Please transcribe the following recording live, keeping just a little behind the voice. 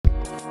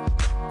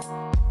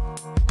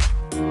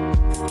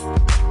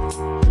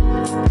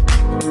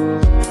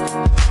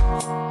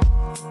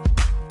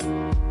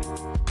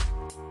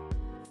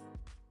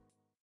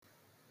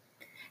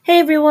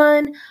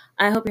everyone,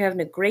 I hope you're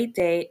having a great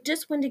day.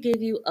 Just wanted to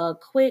give you a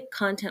quick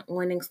content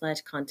warning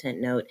 / content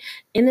note.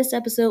 In this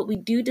episode, we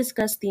do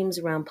discuss themes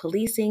around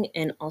policing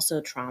and also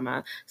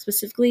trauma,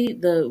 specifically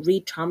the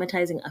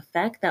re-traumatizing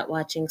effect that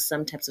watching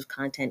some types of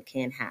content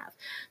can have.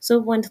 So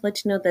I wanted to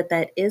let you know that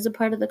that is a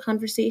part of the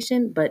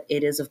conversation, but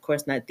it is of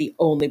course not the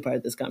only part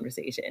of this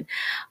conversation.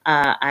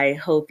 I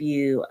hope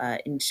you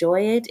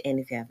enjoy it, and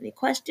if you have any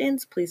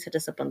questions, please hit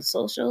us up on the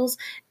socials,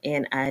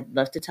 and I'd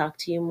love to talk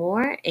to you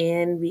more,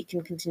 and we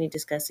can continue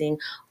discussing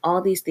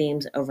all these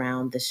themes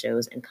around the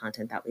shows and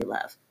content that we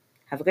love.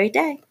 Have a great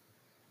day.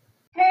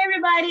 Hey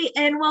everybody,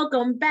 and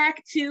welcome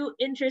back to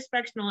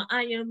Introspectional.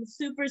 I am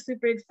super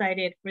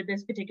excited for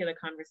this particular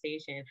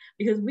conversation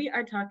because we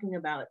are talking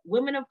about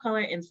women of color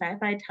in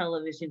sci-fi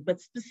television,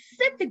 but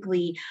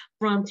specifically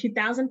from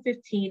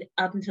 2015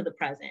 up until the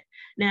present.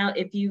 Now,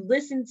 if you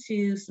listen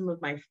to some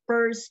of my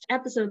first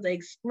episodes, I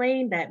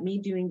explained that me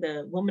doing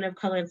the women of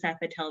color in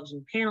sci-fi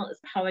television panel is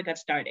how I got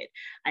started.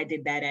 I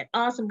did that at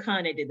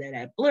AwesomeCon, I did that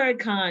at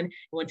BlurredCon, I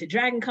went to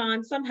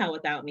DragonCon, somehow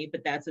without me,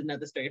 but that's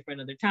another story for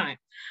another time.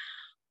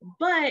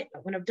 But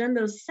when I've done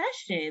those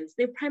sessions,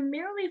 they're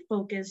primarily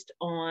focused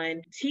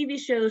on TV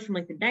shows from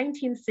like the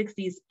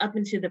 1960s up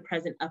into the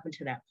present, up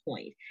until that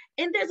point.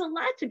 And there's a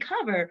lot to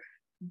cover,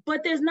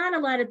 but there's not a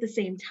lot at the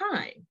same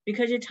time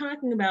because you're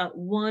talking about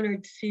one or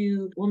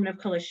two women of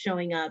color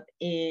showing up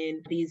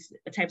in these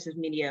types of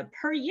media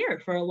per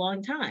year for a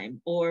long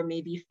time, or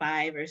maybe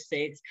 5 or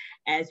 6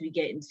 as we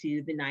get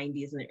into the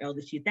 90s and the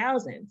early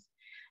 2000s.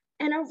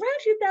 And around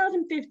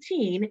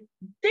 2015,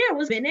 there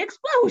was an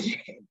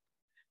explosion.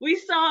 We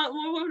saw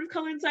more women of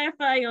color in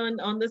sci-fi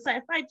on the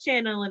Sci-Fi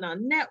Channel and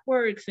on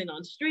networks and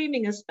on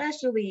streaming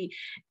especially.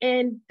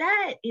 And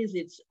that is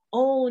its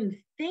own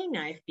thing,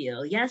 I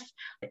feel. Yes,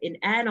 an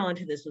add-on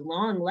to this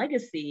long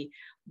legacy,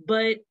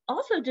 but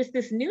also just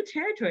this new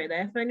territory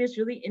that I find is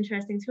really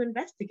interesting to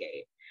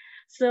investigate.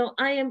 So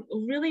I am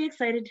really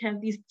excited to have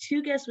these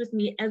two guests with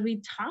me as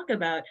we talk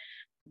about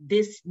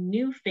this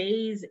new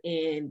phase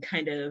in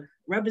kind of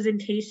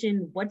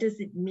representation. What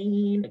does it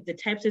mean? The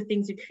types of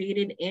things it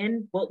created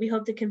and what we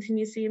hope to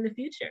continue to see in the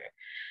future.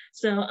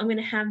 So I'm going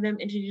to have them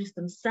introduce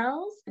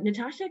themselves.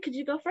 Natasha, could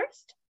you go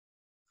first?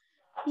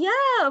 Yeah,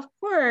 of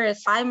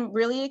course. I'm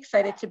really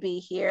excited to be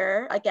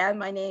here. Again,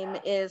 my name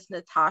is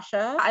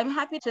Natasha. I'm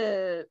happy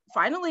to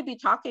finally be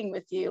talking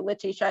with you,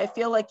 Letitia. I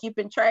feel like you've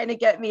been trying to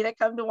get me to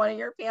come to one of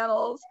your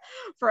panels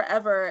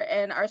forever,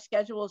 and our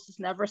schedules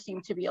just never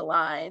seem to be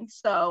aligned.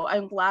 So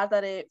I'm glad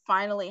that it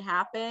finally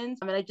happened.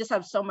 I mean, I just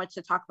have so much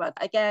to talk about.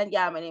 Again,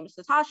 yeah, my name is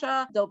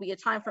Natasha. There'll be a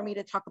time for me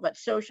to talk about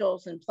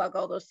socials and plug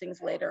all those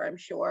things later, I'm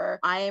sure.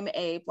 I am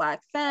a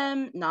Black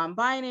femme,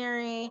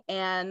 non-binary,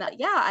 and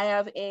yeah, I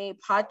have a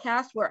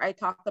podcast where I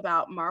talk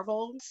about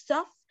Marvel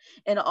stuff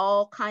and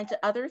all kinds of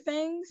other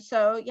things.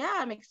 So yeah,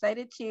 I'm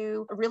excited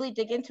to really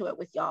dig into it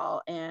with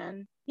y'all,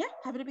 and yeah,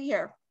 happy to be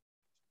here.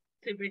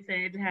 Super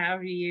excited to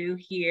have you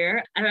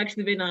here. I've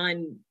actually been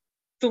on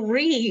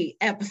 3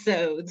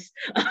 episodes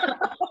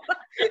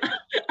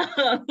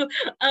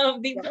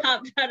of the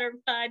Pop Daughter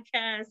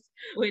podcast,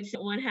 which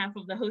one half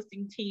of the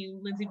hosting team,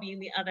 Lindsay being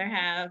the other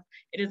half.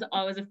 It is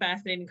always a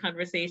fascinating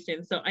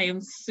conversation. So I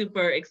am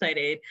super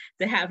excited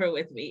to have her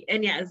with me.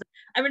 And yes,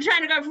 I've been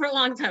trying to go for a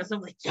long time. So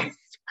I'm like, yes,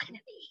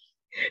 finally.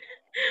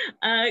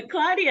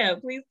 Claudia,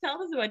 please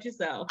tell us about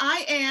yourself.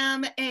 I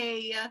am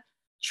a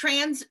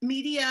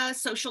transmedia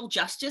social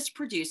justice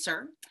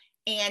producer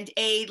and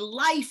a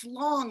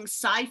lifelong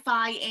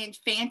sci-fi and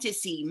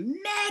fantasy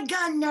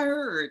mega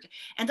nerd.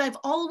 And I've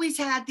always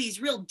had these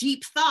real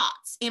deep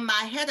thoughts in my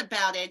head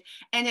about it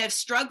and have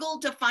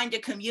struggled to find a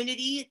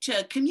community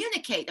to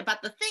communicate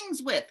about the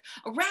things with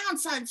around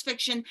science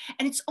fiction.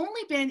 And it's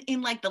only been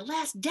in like the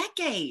last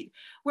decade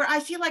where I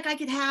feel like I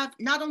could have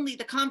not only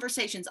the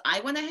conversations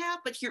I want to have,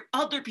 but hear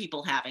other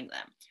people having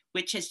them,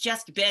 which has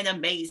just been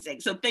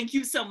amazing. So thank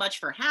you so much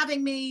for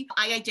having me.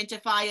 I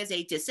identify as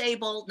a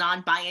disabled,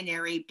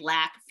 non-binary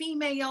Black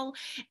female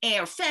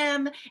or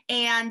femme,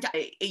 and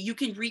you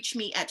can reach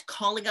me at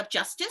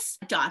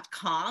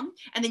callingupjustice.com.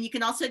 And then you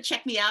can also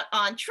check me out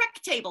on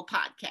Trek Table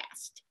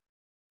Podcast,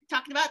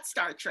 talking about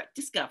Star Trek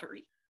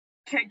Discovery.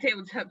 Trek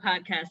Table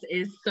Podcast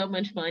is so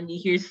much fun. You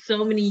hear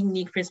so many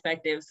unique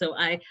perspectives. So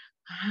I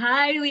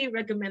highly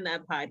recommend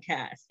that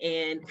podcast.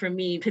 And for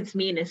me, it puts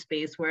me in a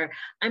space where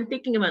I'm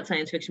thinking about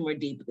science fiction more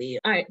deeply.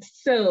 All right,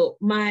 so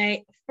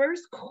my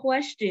first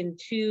question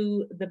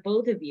to the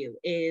both of you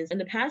is, in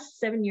the past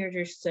 7 years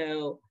or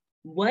so,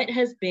 what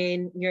has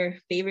been your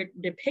favorite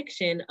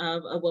depiction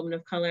of a woman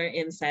of color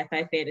in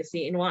sci-fi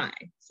fantasy and why?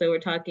 So we're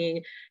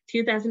talking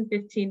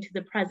 2015 to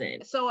the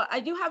present. So I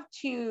do have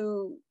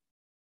 2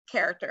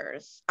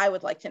 characters I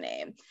would like to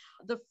name.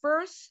 The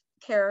first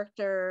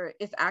character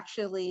is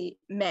actually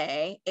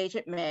May,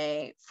 Agent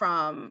May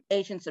from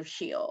Agents of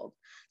S.H.I.E.L.D.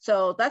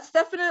 So that's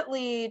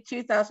definitely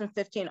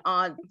 2015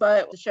 on,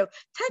 but the show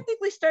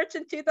technically starts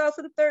in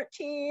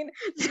 2013.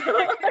 So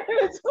I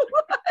was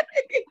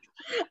like,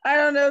 I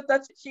don't know if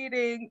that's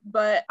cheating,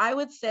 but I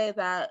would say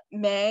that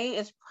May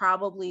is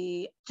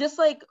probably just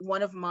like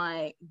one of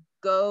my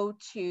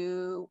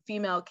go-to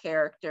female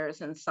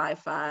characters in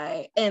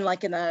sci-fi and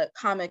like in the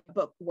comic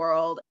book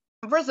world.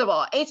 First of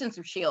all, Agents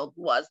of S.H.I.E.L.D.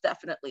 was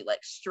definitely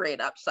like straight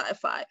up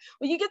sci-fi.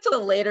 When you get to the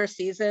later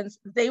seasons,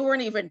 they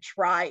weren't even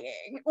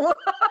trying.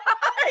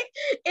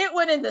 It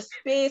went into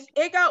space.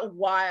 It got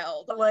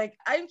wild. Like,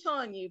 I'm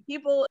telling you,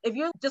 people, if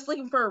you're just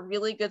looking for a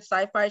really good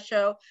sci-fi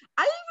show,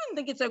 I even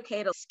think it's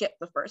okay to skip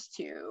the first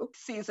 2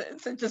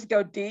 seasons and just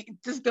go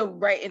deep, just go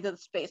right into the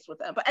space with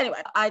them. But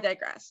anyway, I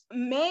digress.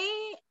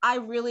 May, I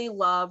really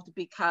loved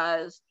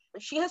because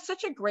she has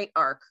such a great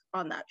arc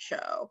on that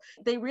show.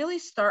 They really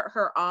start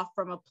her off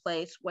from a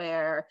place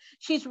where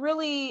she's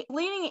really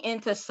leaning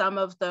into some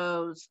of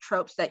those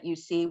tropes that you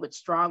see with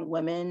strong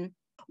women,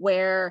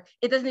 where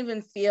it doesn't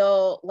even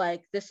feel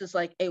like this is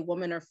like a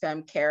woman or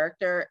femme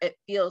character. It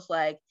feels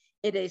like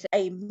it is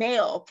a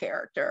male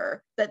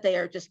character that they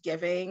are just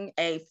giving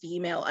a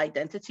female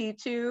identity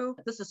to.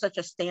 This is such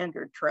a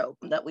standard trope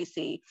that we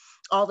see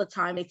all the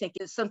time. I think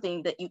it's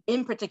something that you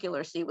in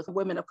particular see with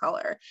women of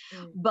color.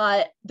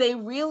 But they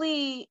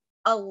really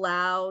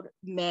allowed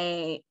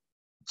May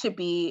to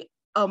be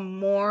a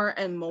more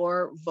and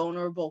more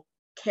vulnerable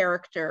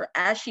character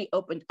as she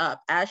opened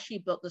up, as she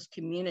built this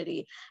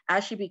community,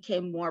 as she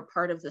became more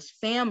part of this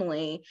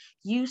family.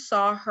 You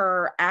saw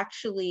her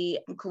actually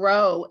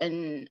grow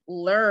and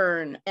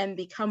learn and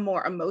become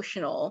more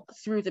emotional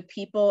through the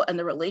people and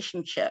the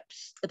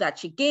relationships that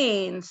she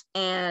gains.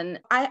 And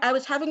I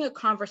was having a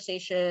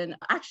conversation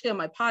actually on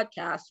my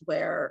podcast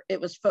where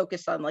it was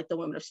focused on like the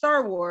women of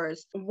Star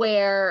Wars,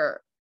 where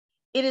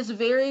it is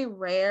very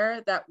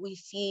rare that we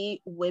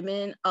see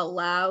women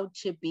allowed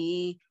to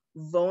be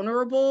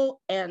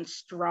vulnerable and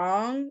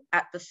strong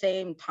at the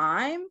same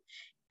time.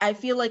 I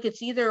feel like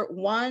it's either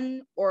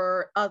one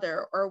or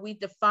other, or we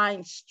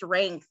define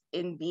strength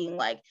in being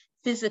like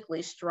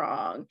physically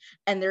strong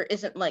and there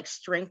isn't like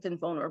strength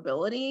and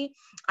vulnerability.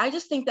 I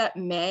just think that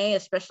May,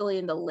 especially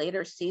in the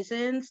later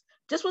seasons,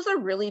 just was a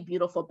really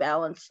beautiful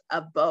balance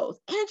of both.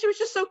 And she was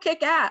just so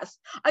kick-ass.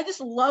 I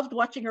just loved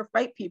watching her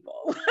fight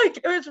people. Like,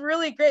 it was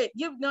really great.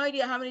 You have no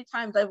idea how many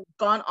times I've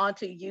gone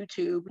onto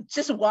YouTube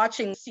just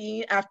watching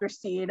scene after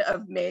scene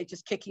of May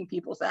just kicking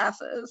people's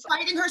asses.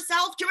 Fighting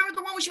herself. Do you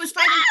remember the one where she was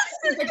fighting?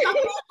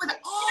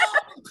 Oh,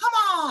 come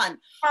on.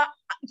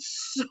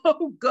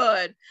 So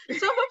good.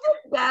 Some of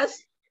the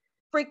best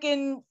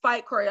freaking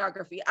fight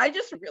choreography. I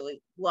just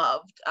really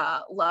loved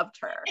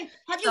her. And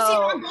have you seen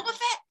her on Boba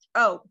Fett?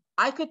 Oh,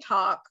 I could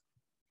talk.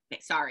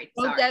 Okay, sorry.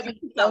 Don't get me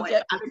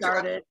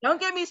started. Don't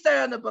get me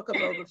started on the Book of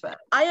Boba Fett.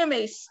 I am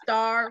a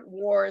Star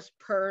Wars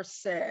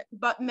person,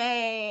 but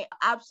May,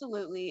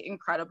 absolutely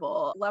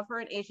incredible. Love her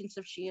in Agents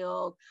of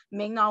S.H.I.E.L.D.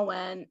 Ming-Na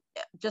Wen,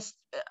 just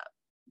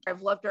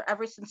I've loved her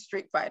ever since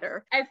Street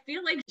Fighter. I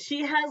feel like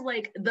she has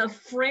like the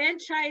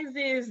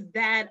franchises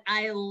that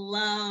I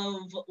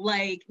love,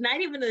 like not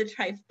even the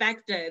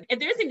trifecta. If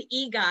there's an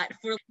EGOT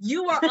for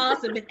you are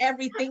awesome in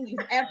everything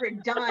you've ever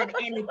done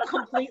and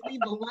completely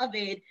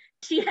beloved,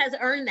 she has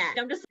earned that.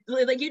 I'm just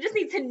like, you just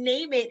need to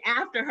name it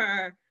after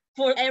her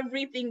for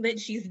everything that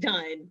she's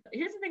done.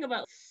 Here's the thing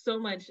about so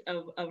much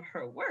of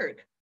her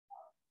work,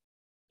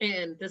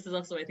 and this is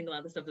also, I think a lot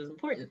of the stuff is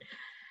important.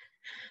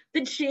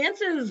 The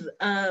chances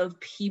of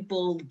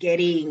people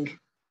getting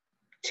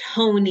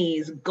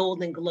Tonys,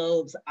 Golden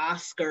Globes,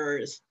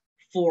 Oscars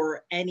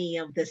for any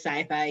of the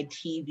sci-fi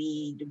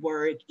TV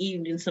work,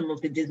 even some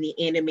of the Disney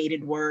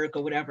animated work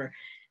or whatever,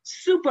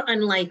 super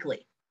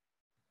unlikely.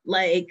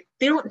 Like,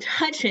 they don't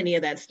touch any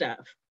of that stuff.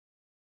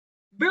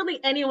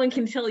 Barely anyone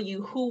can tell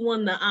you who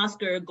won the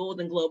Oscar or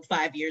Golden Globe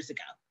 5 years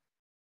ago.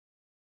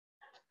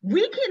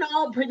 We can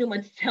all pretty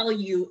much tell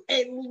you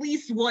at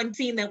least one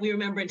scene that we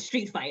remember in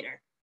Street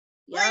Fighter.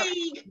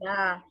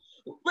 Yep.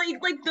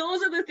 Like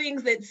those are the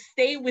things that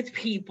stay with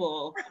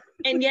people,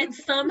 and yet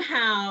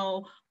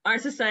somehow our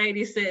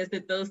society says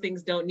that those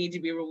things don't need to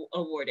be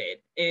awarded.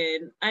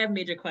 And I have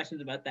major questions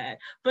about that,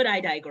 but I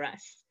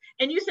digress.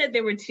 And you said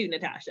there were 2,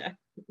 Natasha.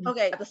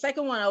 Okay, the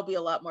second one I'll be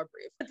a lot more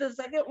brief. The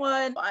second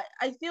one,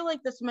 I feel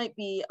like this might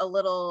be a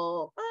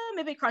little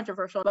maybe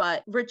controversial,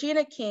 but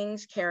Regina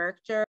King's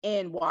character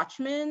in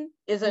Watchmen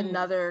is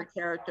another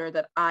character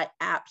that I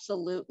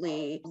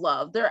absolutely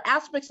love. There are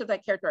aspects of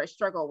that character I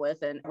struggle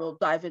with, and we'll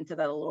dive into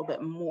that a little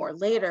bit more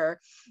later.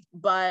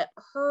 But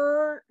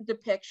her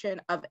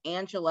depiction of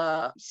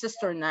Angela,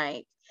 Sister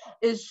Night,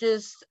 is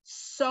just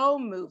so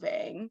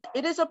moving.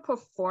 It is a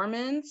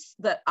performance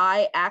that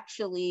I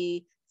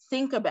actually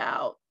think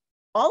about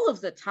all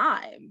of the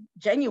time,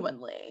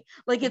 genuinely.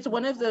 Like, it's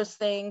one of those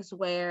things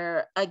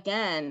where,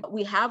 again,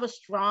 we have a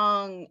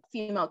strong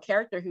female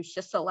character who's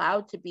just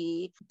allowed to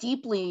be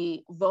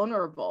deeply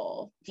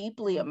vulnerable,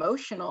 deeply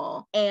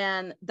emotional.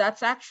 And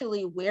that's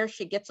actually where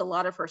she gets a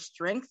lot of her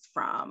strength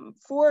from.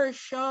 For a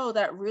show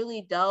that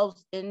really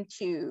delves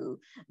into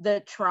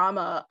the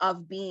trauma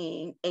of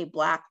being a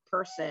Black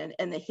person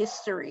and the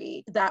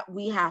history that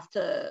we have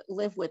to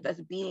live with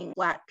as being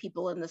Black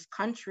people in this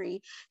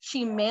country,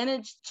 she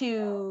managed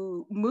to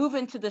to move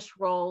into this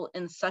role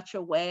in such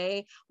a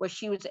way where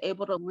she was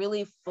able to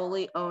really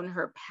fully own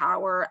her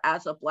power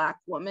as a Black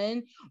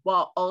woman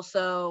while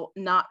also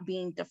not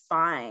being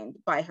defined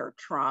by her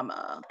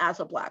trauma as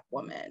a Black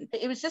woman.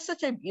 It was just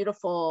such a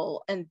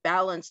beautiful and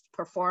balanced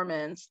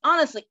performance.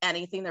 Honestly,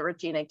 anything that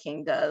Regina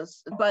King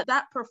does, but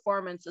that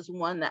performance is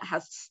one that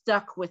has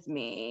stuck with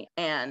me,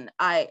 and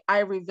I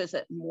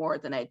revisit more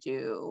than I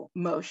do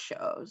most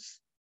shows.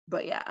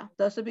 But yeah,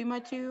 those would be my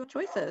two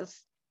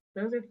choices.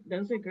 Those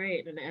are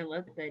great, and I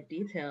love that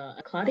detail.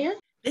 Claudia?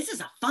 This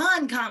is a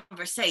fun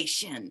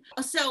conversation.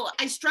 So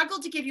I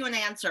struggled to give you an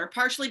answer,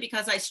 partially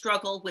because I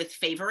struggle with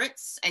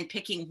favorites and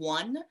picking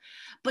one,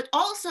 but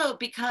also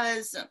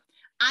because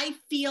I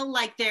feel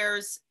like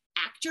there's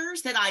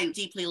actors that I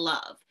deeply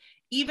love,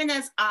 even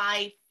as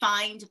I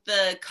find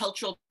the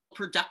cultural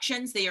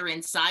productions they are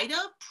inside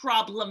of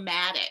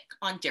problematic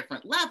on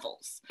different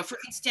levels. For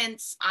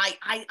instance,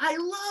 I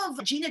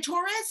love Gina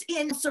Torres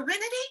in Serenity.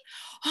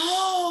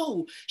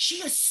 Oh, she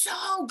is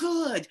so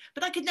good,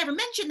 but I could never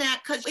mention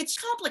that because it's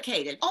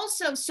complicated.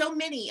 Also, so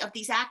many of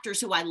these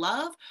actors who I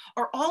love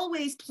are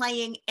always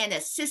playing an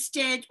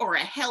assistant or a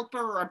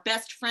helper or a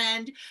best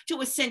friend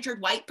to a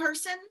centered white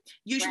person,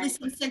 usually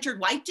some centered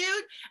white dude.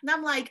 And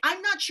I'm like,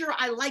 I'm not sure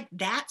I like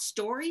that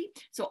story.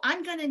 So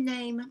I'm going to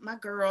name my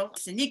girl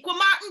Sonequa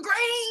Martin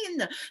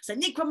Green.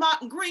 Sonequa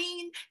Martin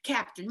Green,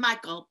 Captain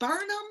Michael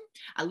Burnham.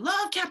 I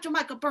love Captain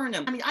Michael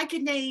Burnham. I mean, I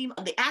could name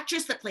the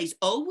actress that plays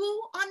Owu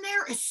on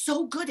there is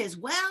so good as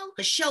well.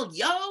 Michelle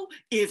Yeoh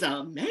is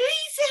amazing.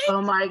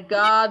 Oh my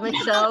God,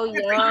 Michelle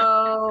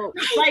Yeoh.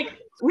 Like,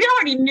 we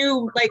already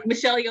knew like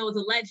Michelle Yeoh was a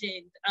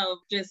legend of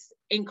just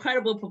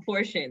incredible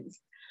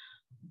proportions.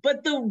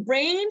 But the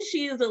range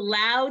she is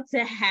allowed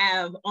to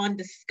have on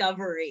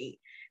Discovery,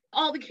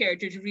 all the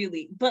characters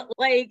really, but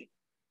like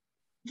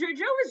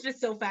JoJo is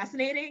just so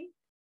fascinating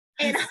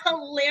and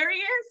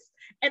hilarious.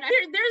 And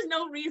there's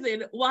no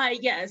reason why,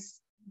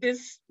 yes,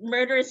 this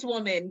murderous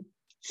woman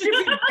should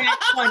be that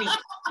funny.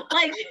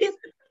 Like, she's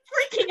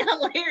freaking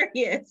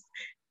hilarious.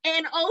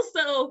 And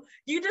also,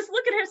 you just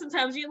look at her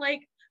sometimes, you're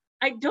like,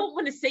 I don't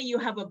want to say you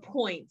have a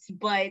point,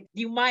 but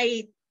you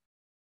might.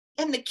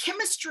 And the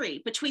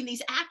chemistry between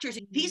these actors,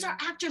 these are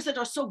actors that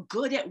are so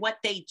good at what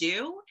they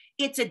do.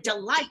 It's a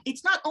delight.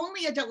 It's not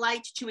only a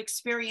delight to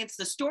experience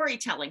the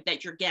storytelling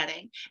that you're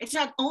getting. It's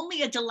not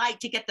only a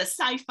delight to get the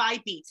sci-fi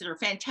beats that are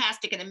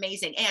fantastic and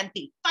amazing and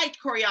the fight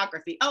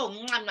choreography. Oh,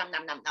 nom, nom,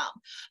 nom, nom, nom.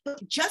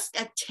 But just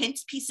a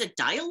tense piece of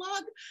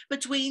dialogue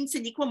between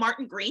Sonequa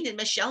Martin Green and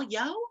Michelle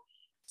Yeoh.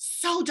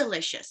 So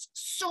delicious,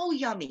 so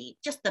yummy,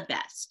 just the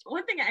best.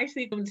 One thing I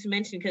actually wanted to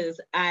mention, because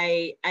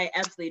I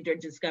absolutely adore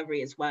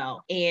Discovery as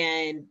well,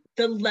 and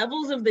the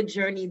levels of the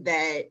journey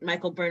that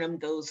Michael Burnham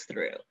goes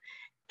through,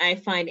 I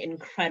find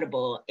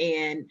incredible.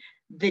 And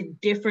the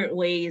different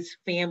ways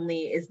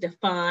family is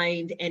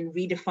defined and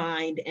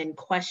redefined and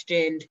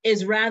questioned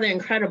is rather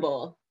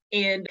incredible.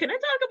 And can I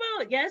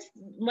talk about, yes,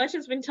 much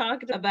has been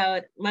talked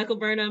about Michael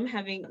Burnham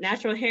having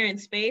natural hair in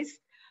space.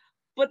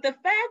 But the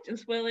fact, and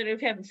spoiler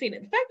if you haven't seen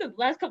it, the fact that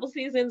the last couple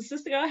seasons,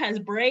 Sister Girl has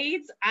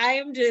braids,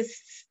 I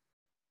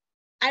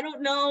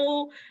don't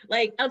know,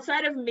 like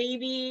outside of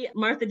maybe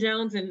Martha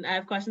Jones, and I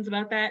have questions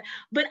about that,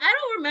 but I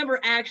don't remember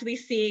actually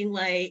seeing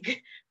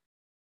like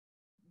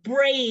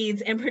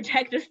braids and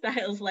protective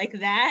styles like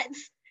that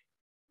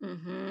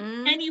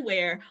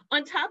anywhere.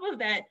 On top of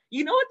that,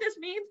 you know what this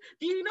means?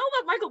 Do you know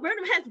what Michael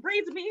Burnham has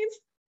braids means?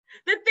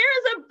 That there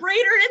is a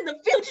braider in the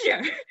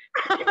future.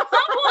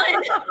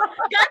 Someone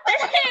got the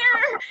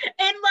hair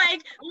and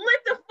like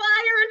lit the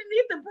fire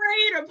underneath the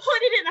braid or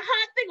put it in a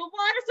hot thing of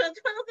water so it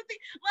twirls the thing.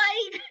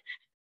 Like,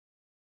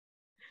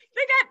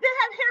 they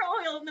have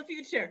hair oil in the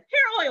future.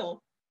 Hair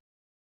oil.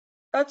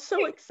 That's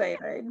so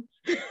exciting.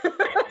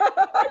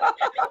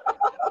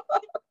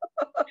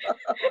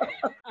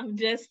 I'm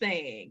just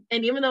saying.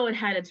 And even though it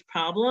had its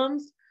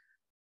problems,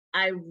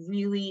 I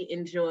really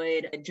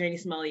enjoyed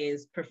Jurnee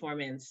Smolier's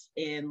performance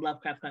in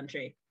Lovecraft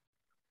Country.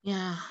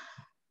 Yeah.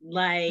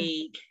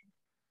 Like,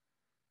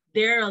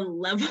 there are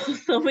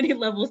levels, so many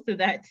levels to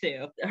that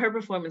too. Her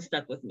performance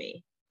stuck with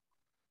me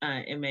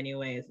in many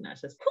ways, not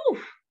just,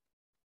 whew,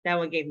 that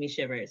one gave me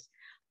shivers.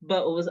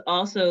 But what was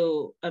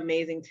also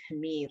amazing to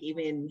me,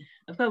 even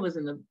if I was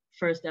in the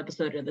first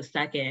episode or the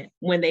second,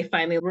 when they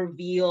finally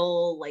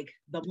reveal like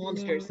the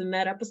monsters in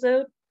that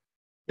episode,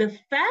 the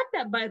fact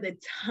that by the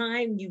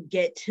time you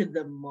get to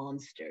the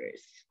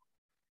monsters,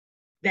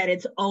 that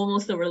it's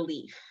almost a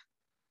relief.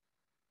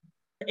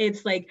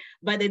 It's like,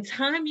 by the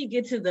time you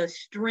get to the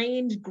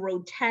strange,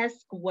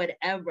 grotesque,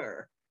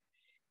 whatever,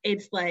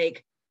 it's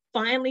like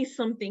finally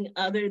something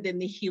other than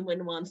the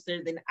human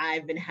monster than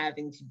I've been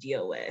having to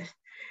deal with.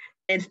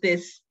 It's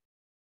this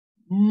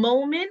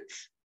moment,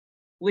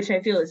 which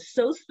I feel is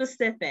so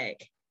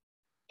specific.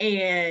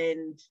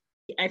 And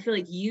I feel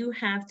like you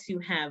have to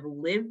have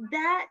lived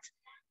that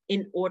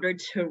in order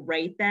to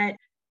write that.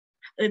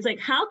 It's like,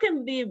 how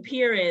can the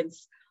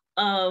appearance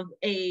of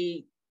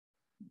a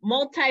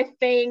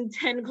multi-fanged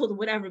tentacled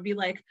whatever be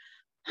like,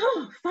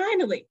 oh,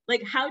 finally?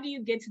 Like, how do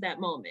you get to that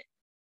moment?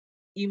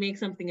 you make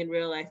something in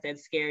real life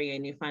that's scary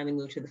and you finally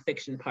move to the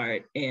fiction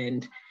part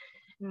and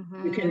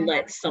you can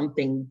let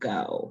something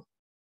go.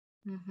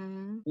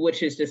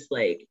 Which is just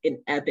like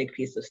an epic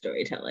piece of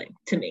storytelling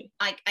to me.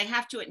 I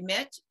have to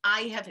admit,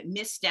 I have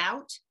missed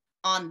out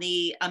on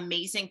the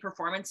amazing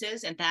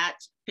performances in that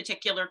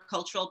particular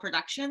cultural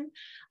production.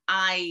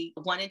 I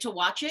wanted to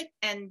watch it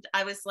and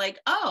I was like,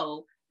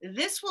 oh,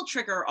 this will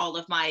trigger all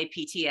of my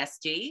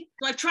PTSD.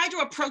 So I've tried to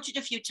approach it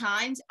a few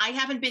times. I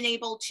haven't been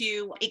able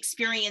to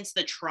experience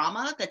the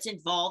trauma that's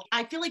involved.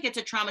 I feel like it's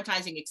a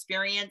traumatizing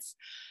experience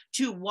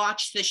to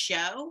watch the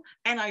show,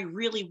 and I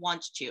really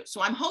want to.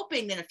 So I'm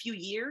hoping that in a few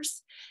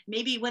years,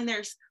 maybe when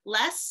there's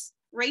less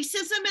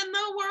racism in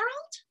the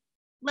world,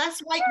 less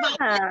white violence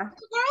in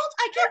the world,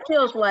 I that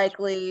feels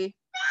likely.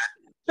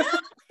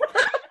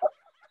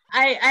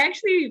 I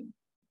actually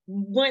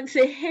want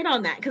to hit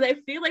on that because I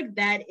feel like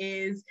that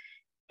is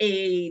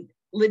a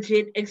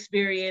legit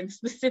experience,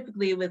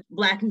 specifically with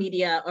Black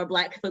media or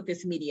Black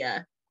focused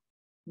media,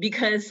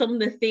 because some of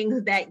the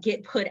things that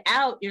get put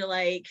out, you're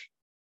like,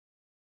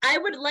 I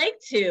would like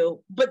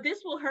to, but this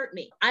will hurt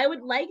me. I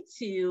would like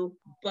to,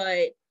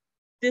 but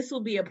this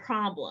will be a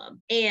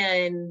problem.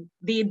 And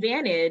the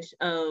advantage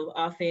of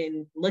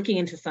often looking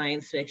into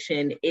science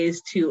fiction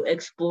is to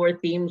explore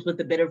themes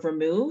with a bit of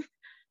remove,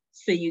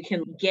 so you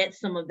can get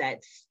some of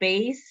that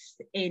space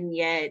and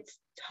yet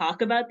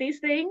talk about these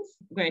things.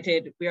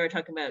 Granted, we are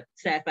talking about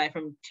sci-fi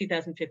from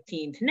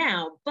 2015 to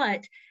now,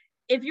 but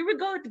if you were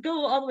going to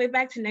go all the way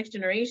back to Next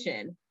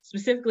Generation,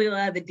 specifically a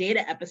lot of the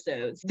Data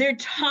episodes, they're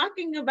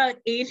talking about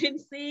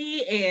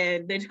agency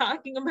and they're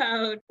talking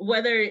about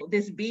whether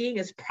this being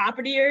is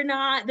property or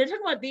not. They're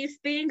talking about these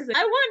things.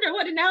 I wonder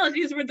what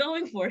analogies we're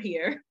going for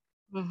here.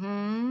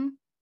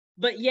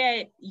 But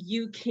yet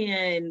you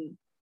can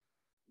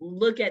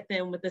look at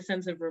them with a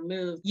sense of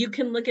remove. You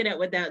can look at it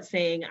without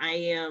saying, I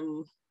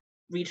am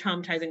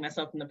re-traumatizing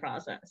myself in the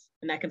process.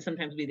 And that can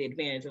sometimes be the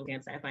advantage of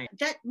sci-fi.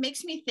 That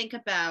makes me think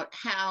about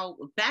how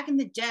back in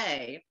the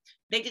day,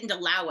 they didn't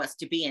allow us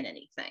to be in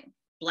anything.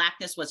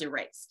 Blackness was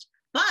erased.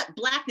 But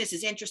Blackness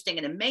is interesting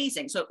and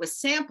amazing. So it was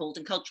sampled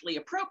and culturally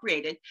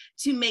appropriated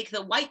to make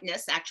the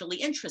whiteness actually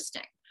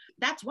interesting.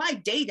 That's why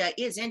Data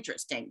is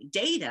interesting.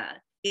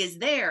 Data is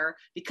there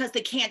because they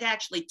can't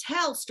actually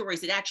tell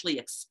stories that actually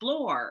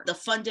explore the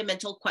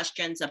fundamental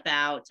questions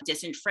about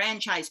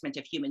disenfranchisement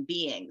of human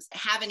beings,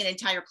 having an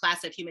entire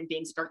class of human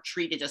beings that are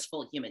treated as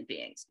full human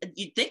beings.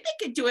 You'd think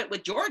they could do it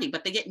with Geordi,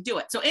 but they didn't do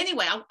it. So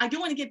anyway, I do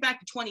want to get back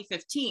to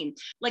 2015.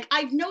 Like,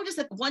 I've noticed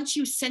that once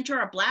you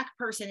center a Black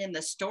person in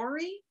the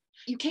story,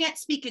 you can't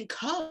speak in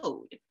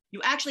code.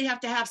 You actually have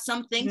to have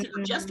some things that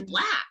are just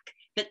Black,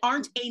 that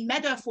aren't a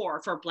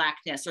metaphor for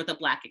Blackness or the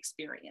Black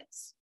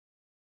experience.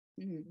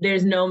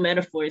 There's no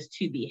metaphors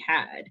to be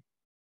had.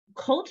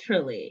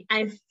 Culturally,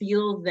 I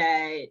feel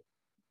that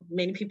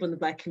many people in the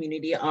Black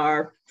community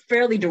are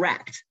fairly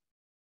direct,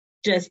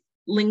 just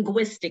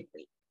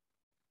linguistically.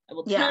 I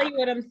will tell you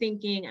what I'm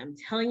thinking. I'm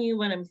telling you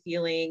what I'm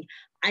feeling.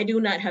 I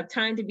do not have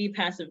time to be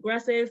passive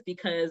aggressive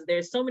because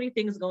there's so many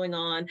things going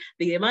on.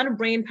 The amount of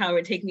brain power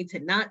it takes me to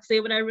not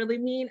say what I really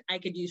mean, I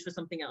could use for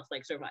something else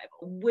like survival,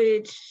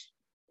 which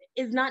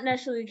is not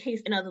necessarily the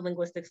case in other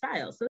linguistic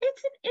styles. So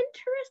it's an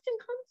interesting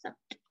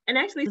concept. And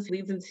actually, this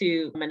leads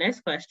into my next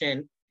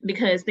question,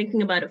 because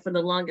thinking about it for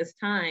the longest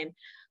time,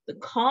 the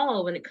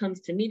call when it comes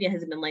to media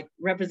has been like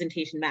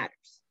representation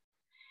matters.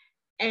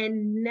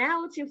 And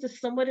now it seems to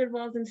somewhat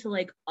evolve into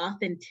like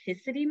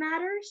authenticity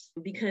matters,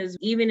 because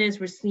even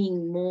as we're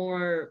seeing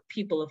more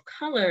people of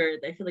color,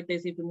 I feel like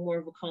there's even more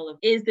of a call of,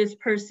 is this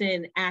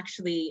person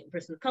actually a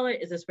person of color?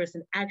 Is this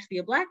person actually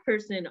a Black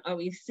person? Are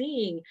we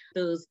seeing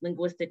those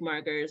linguistic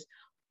markers?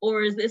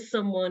 Or is this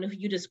someone who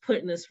you just put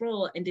in this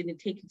role and didn't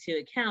take into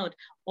account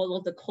all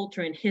of the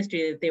culture and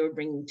history that they were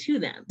bringing to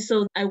them?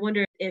 So I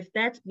wonder if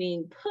that's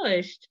being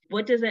pushed,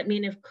 what does that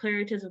mean if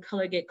characters of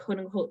color get quote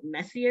unquote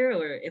messier,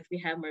 or if we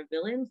have more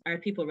villains? Are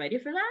people ready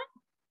for that?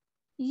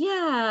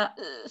 Yeah,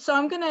 so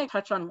I'm going to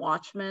touch on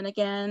Watchmen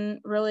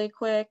again really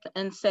quick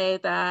and say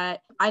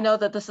that I know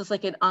that this is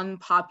like an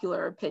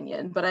unpopular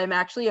opinion, but I'm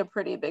actually a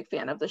pretty big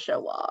fan of the show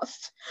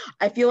Lost.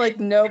 I feel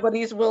like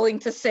nobody's willing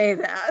to say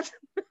that.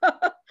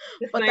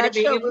 This might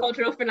be a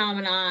cultural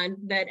phenomenon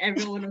that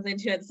everyone was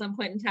into at some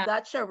point in time.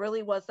 That show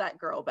really was that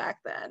girl back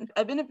then.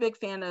 I've been a big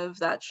fan of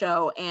that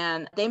show,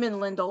 and Damon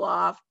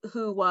Lindelof,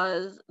 who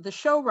was the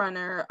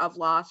showrunner of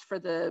Lost for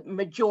the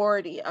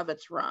majority of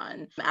its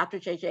run after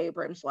J.J.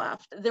 Abrams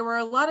left, there were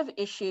a lot of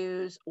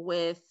issues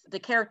with the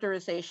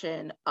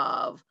characterization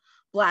of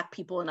Black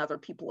people and other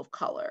people of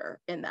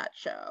color in that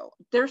show.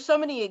 There's so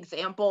many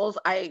examples,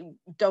 I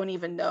don't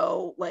even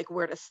know like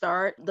where to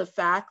start. The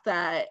fact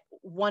that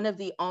one of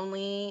the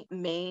only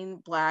main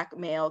Black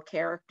male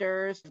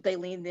characters, they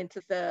leaned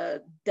into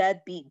the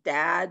deadbeat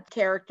dad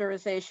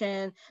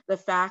characterization. The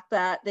fact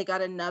that they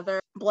got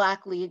another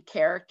Black lead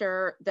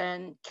character,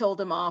 then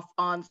killed him off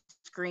on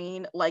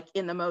screen, like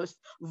in the most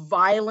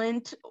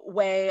violent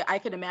way I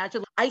could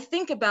imagine. I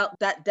think about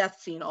that death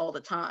scene all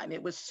the time.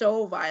 It was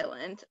so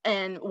violent.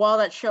 And while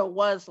that show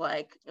was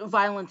like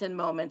violent in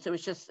moments, it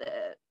was just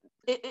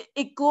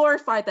it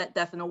glorified that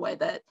death in a way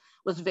that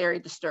was very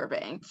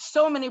disturbing.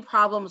 So many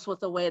problems with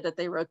the way that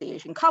they wrote the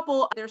Asian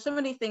couple. There's so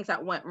many things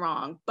that went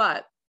wrong.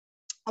 But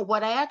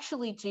what I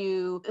actually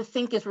do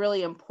think is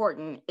really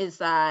important is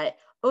that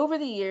over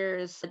the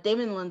years,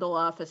 Damon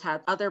Lindelof has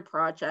had other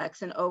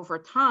projects, and over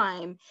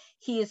time,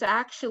 he has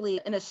actually,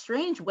 in a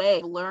strange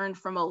way, learned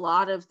from a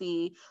lot of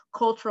the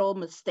cultural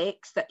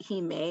mistakes that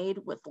he made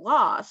with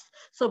Lost.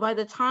 So by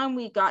the time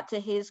we got to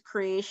his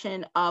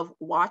creation of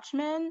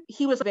Watchmen,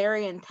 he was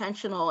very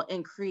intentional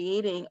in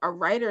creating a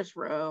writer's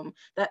room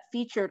that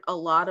featured a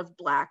lot of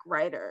Black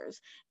writers.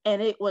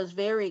 And it was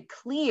very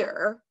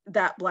clear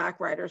that Black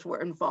writers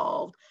were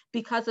involved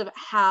because of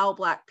how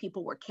Black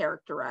people were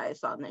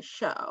characterized on this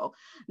show.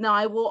 Now,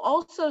 I will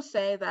also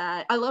say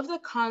that I love the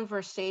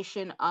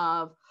conversation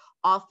of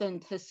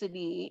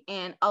authenticity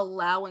and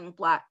allowing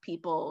Black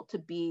people to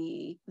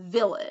be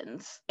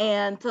villains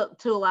and to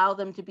allow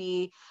them to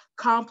be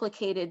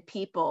complicated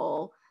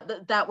people,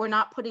 that we're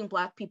not putting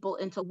Black people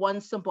into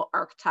one simple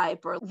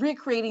archetype or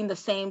recreating the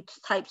same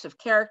types of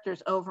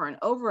characters over and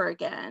over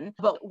again.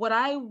 But what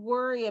I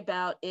worry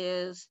about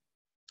is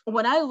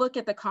when I look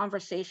at the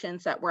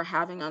conversations that we're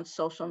having on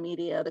social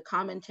media, the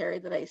commentary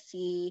that I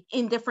see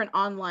in different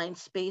online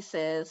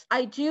spaces,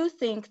 I do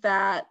think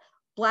that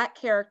Black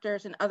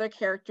characters and other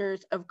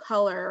characters of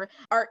color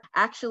are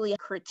actually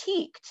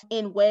critiqued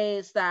in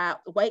ways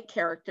that white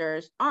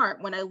characters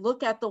aren't. When I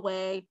look at the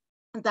way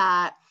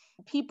that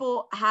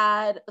people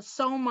had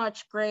so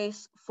much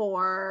grace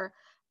for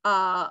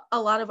a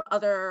lot of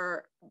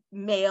other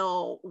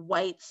male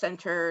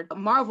white-centered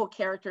Marvel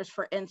characters,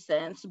 for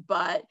instance,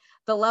 but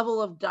the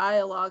level of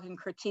dialogue and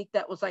critique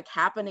that was like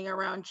happening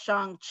around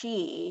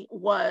Shang-Chi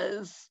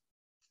was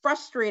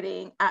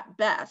frustrating at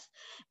best,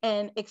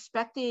 and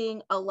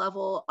expecting a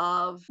level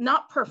of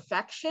not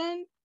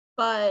perfection,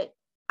 but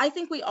I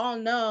think we all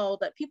know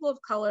that people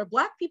of color,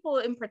 Black people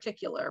in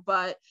particular,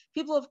 but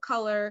people of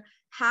color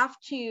have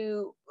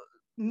to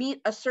meet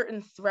a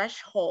certain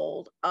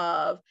threshold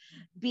of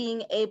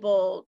being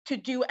able to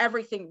do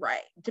everything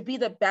right, to be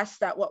the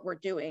best at what we're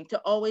doing, to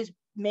always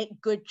make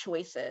good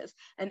choices.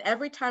 And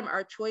every time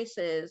our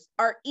choices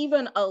are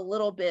even a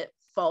little bit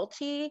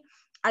faulty,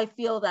 I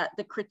feel that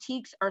the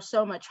critiques are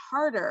so much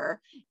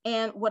harder.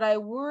 And what I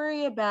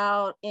worry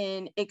about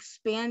in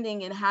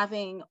expanding and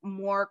having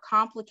more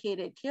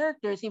complicated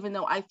characters, even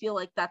though I feel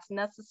like that's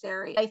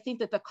necessary, I think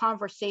that the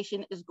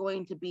conversation is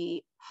going to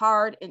be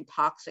hard and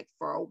toxic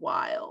for a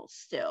while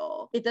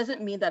still. It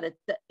doesn't mean that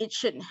it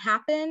shouldn't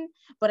happen,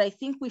 but I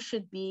think we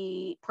should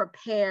be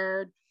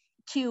prepared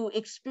to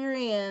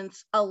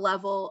experience a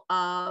level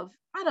of,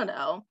 I don't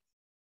know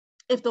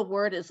if the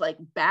word is like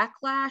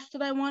backlash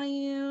that I want to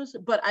use,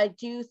 but I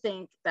do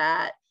think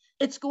that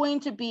it's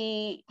going to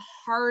be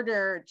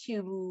harder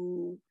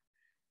to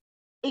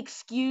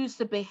excuse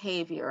the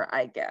behavior,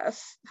 I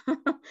guess,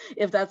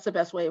 if that's the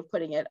best way of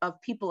putting it,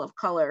 of people of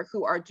color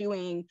who are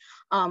doing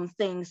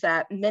things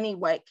that many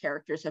white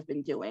characters have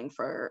been doing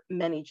for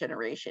many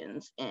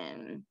generations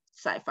in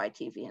sci-fi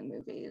TV and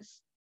movies.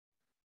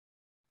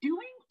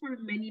 Doing for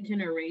many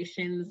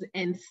generations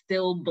and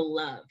still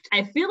beloved.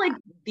 I feel like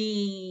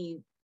the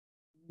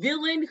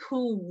villain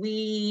who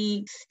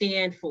we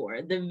stand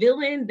for, the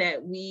villain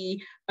that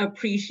we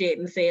appreciate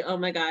and say, oh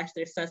my gosh,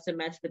 they're such a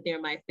mess, but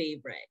they're my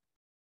favorite.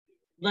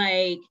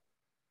 Like,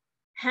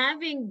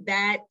 having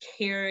that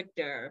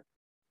character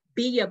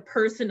be a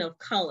person of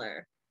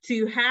color,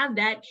 to have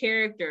that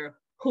character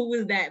who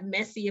is that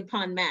messy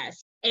upon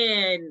mess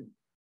and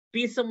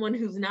be someone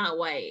who's not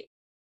white.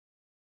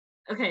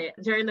 Okay,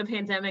 during the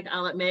pandemic,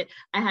 I'll admit,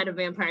 I had a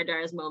Vampire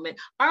Diaries moment.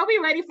 Are we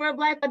ready for a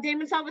Black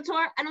Damon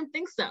Salvatore? I don't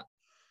think so.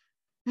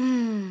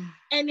 And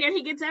yet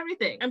he gets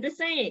everything. I'm just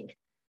saying.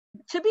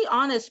 To be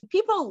honest,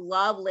 people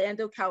love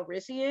Lando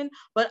Calrissian,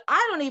 but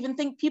I don't even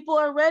think people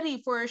are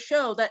ready for a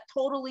show that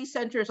totally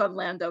centers on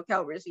Lando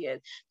Calrissian,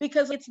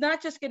 because it's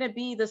not just going to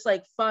be this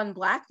like fun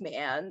Black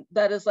man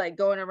that is like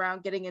going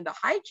around getting into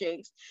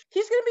hijinks.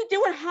 He's going to be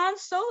doing Han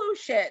Solo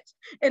shit.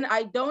 And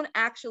I don't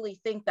actually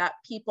think that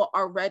people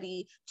are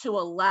ready to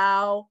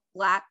allow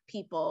Black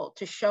people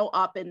to show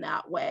up in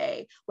that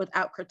way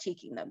without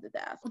critiquing them to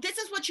death. This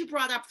is what you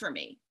brought up for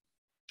me.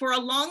 For a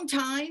long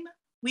time,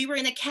 we were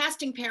in a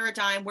casting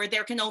paradigm where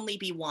there can only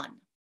be one.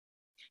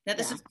 Now,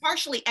 this is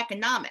partially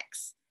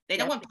economics. They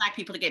don't want Black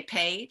people to get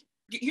paid.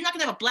 You're not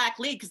going to have a Black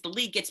lead because the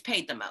lead gets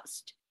paid the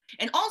most.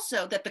 And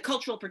also that the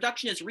cultural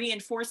production is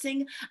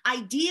reinforcing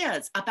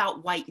ideas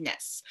about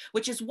whiteness,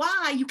 which is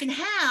why you can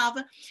have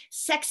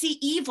sexy,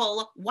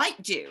 evil white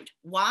dude.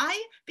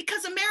 Why?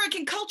 Because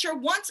American culture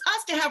wants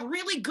us to have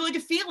really good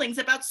feelings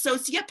about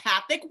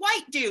sociopathic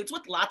white dudes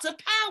with lots of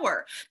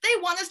power. They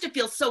want us to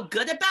feel so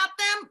good about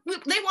them.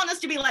 They want us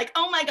to be like,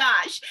 oh my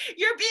gosh,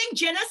 you're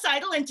being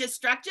genocidal and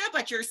destructive,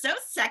 but you're so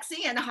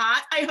sexy and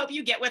hot. I hope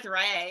you get with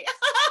Ray.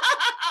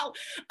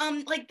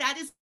 Like that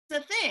is the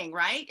thing,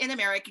 right, in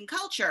American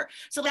culture.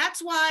 So that's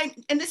why,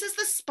 and this is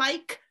the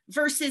Spike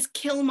versus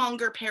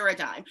Killmonger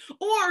paradigm,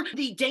 or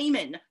the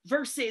Damon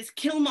versus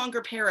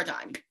Killmonger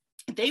paradigm.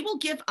 they will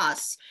give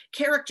us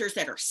characters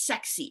that are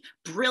sexy,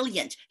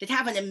 brilliant, that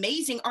have an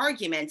amazing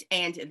argument,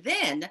 and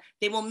then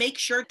they will make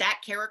sure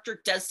that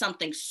character does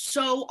something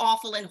so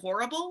awful and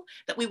horrible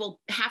that we will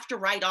have to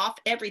write off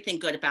everything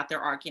good about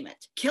their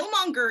argument.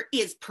 Killmonger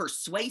is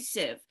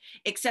persuasive,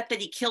 except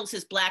that he kills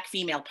his Black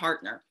female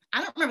partner.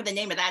 I don't remember the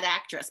name of that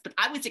actress, but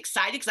I was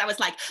excited because I was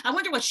like, I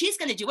wonder what she's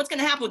going to do. What's going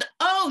to happen with,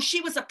 oh,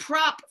 she was a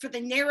prop for the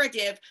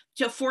narrative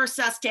to force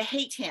us to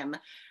hate him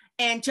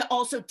and to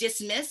also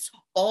dismiss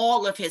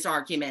all of his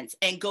arguments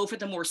and go for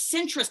the more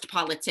centrist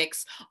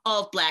politics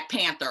of Black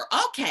Panther.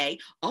 Okay,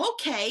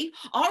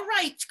 all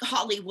right,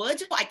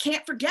 Hollywood. I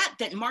can't forget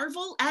that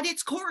Marvel at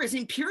its core is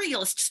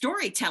imperialist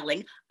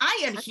storytelling.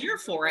 I am here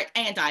for it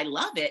and I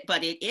love it,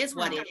 but it is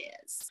what it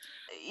is.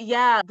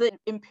 Yeah, the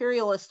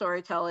imperialist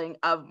storytelling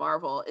of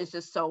Marvel is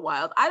just so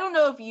wild. I don't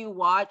know if you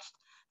watched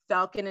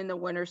Falcon and the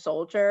Winter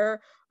Soldier,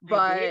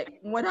 but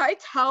when I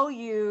tell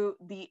you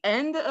the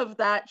end of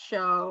that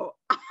show,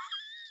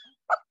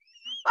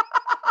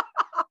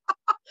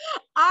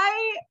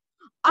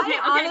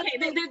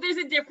 There's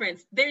a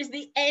difference. There's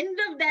the end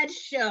of that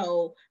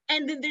show,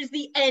 and then there's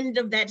the end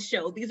of that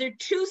show. These are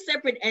two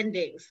separate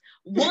endings.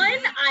 One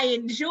I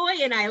enjoy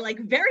and I like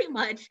very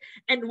much,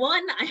 and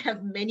one I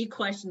have many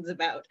questions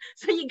about.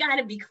 So you got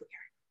to be clear.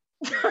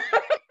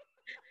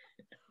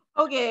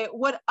 Okay,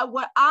 what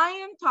I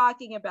am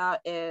talking about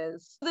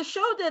is the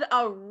show did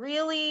a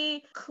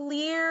really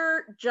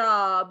clear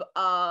job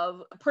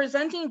of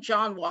presenting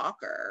John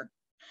Walker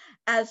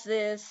as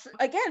this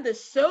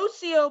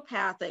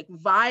sociopathic,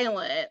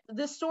 violent,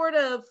 this sort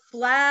of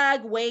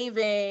flag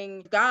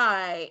waving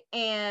guy.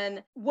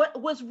 And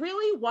what was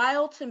really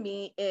wild to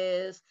me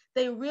is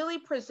they really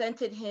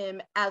presented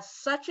him as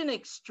such an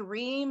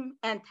extreme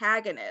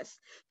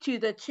antagonist to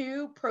the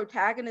two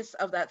protagonists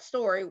of that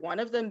story, one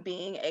of them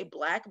being a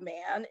Black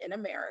man in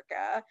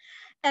America.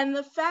 And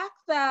the fact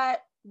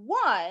that,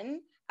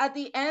 one, at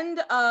the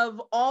end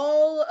of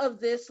all of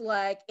this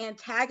like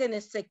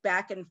antagonistic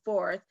back and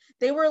forth,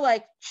 they were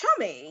like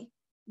chummy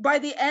by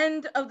the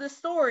end of the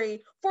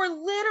story for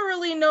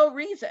literally no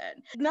reason.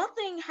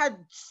 Nothing had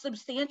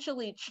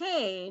substantially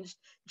changed.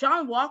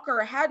 John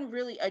Walker hadn't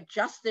really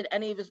adjusted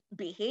any of his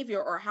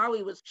behavior or how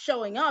he was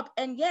showing up.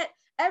 And yet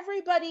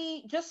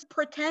everybody just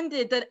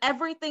pretended that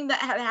everything that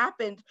had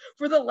happened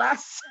for the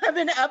last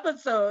 7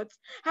 episodes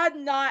had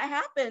not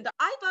happened.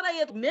 I thought I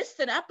had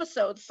missed an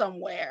episode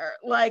somewhere.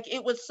 Like,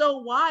 it was so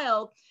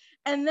wild.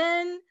 And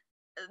then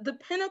the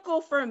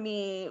pinnacle for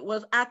me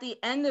was at the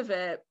end of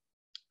it.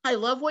 I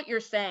love what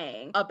you're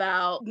saying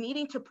about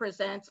needing to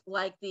present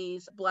like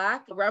these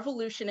Black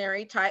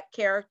revolutionary type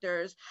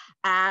characters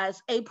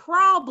as a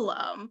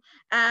problem,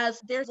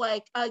 as there's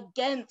like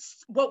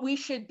against what we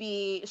should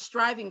be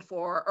striving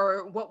for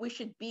or what we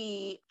should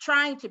be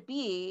trying to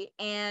be.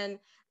 And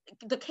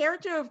the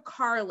character of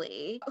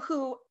Carly,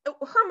 who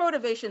her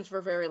motivations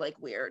were very like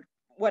weird,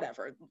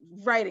 whatever,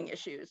 writing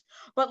issues.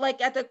 But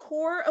like at the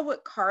core of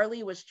what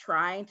Carly was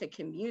trying to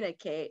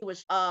communicate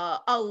was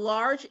a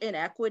large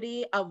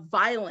inequity, a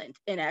violent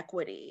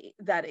inequity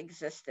that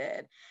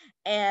existed.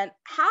 And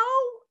how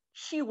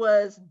she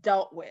was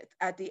dealt with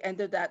at the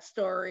end of that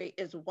story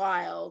is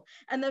wild.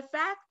 And the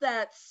fact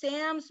that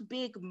Sam's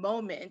big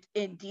moment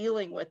in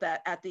dealing with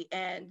that at the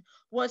end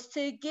was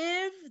to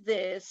give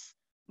this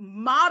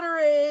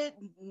moderate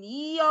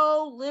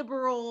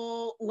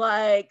neoliberal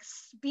like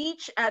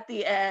speech at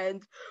the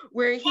end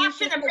where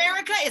Captain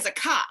America is a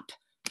cop.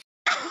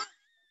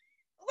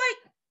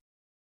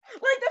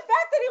 like the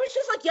fact that he was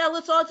just like, yeah,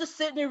 let's all just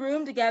sit in a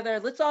room together,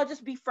 let's all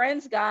just be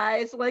friends,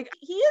 guys. Like,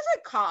 he is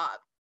a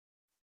cop,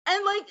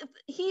 and like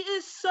he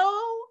is so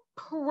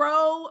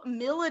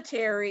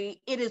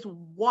pro-military. It is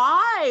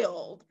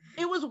wild.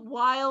 It was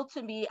wild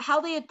to me how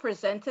they had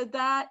presented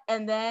that.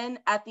 And then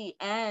at the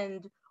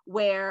end,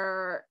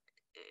 where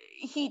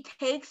he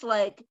takes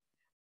like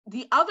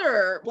the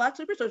other Black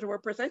super soldier we're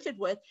presented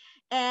with,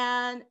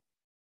 and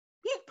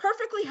he's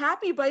perfectly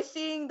happy by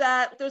seeing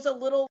that there's a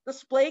little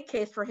display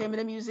case for him in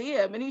a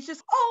museum. And he's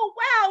just, oh,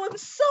 wow, I'm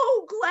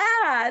so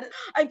glad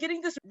I'm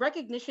getting this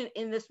recognition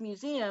in this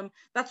museum.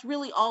 That's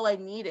really all I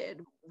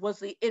needed, was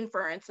the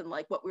inference and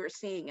like what we were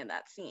seeing in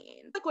that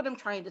scene. Like, what I'm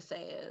trying to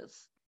say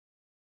is,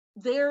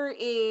 there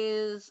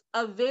is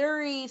a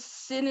very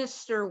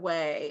sinister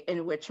way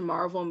in which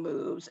Marvel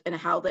moves and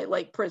how they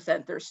like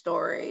present their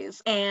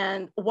stories.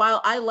 And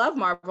while I love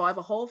Marvel, I have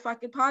a whole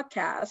fucking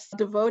podcast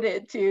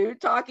devoted to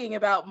talking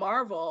about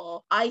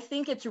Marvel. I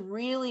think it's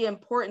really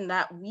important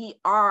that we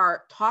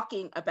are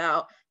talking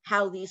about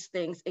how these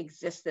things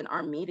exist in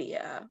our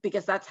media,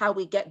 because that's how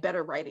we get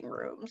better writing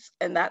rooms.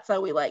 And that's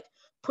how we like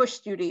push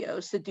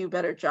studios to do a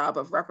better job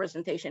of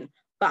representation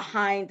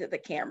behind the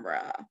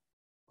camera.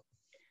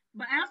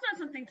 But I also have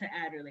something to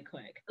add really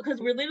quick, because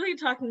we're literally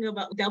talking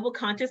about double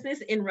consciousness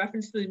in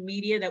reference to the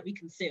media that we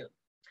consume.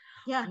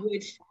 Yeah.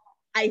 Which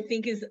I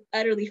think is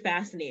utterly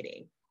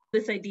fascinating.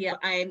 This idea,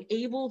 I'm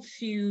able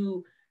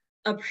to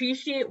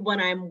appreciate what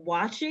I'm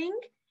watching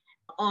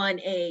on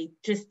a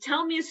just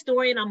tell me a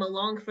story and I'm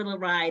along for the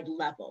ride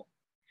level.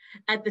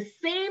 At the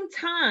same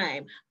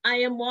time, I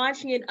am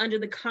watching it under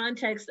the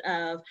context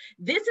of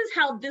this is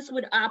how this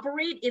would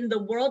operate in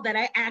the world that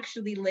I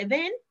actually live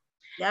in.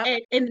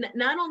 Yep. And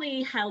not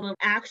only how the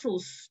actual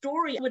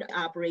story would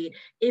operate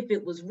if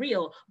it was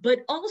real, but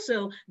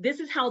also this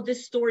is how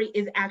this story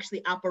is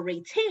actually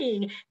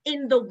operating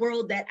in the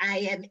world that I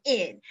am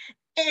in.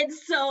 And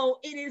so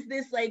it is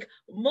this like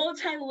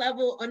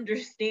multi-level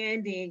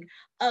understanding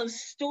of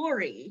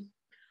story,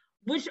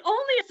 which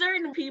only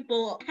certain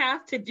people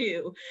have to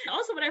do.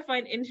 Also, what I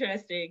find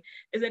interesting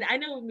is that I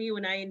know me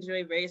when I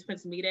enjoy various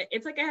Prince media,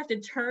 it's like I have to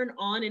turn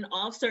on and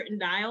off certain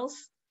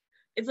dials.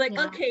 It's like,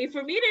 Yeah. okay,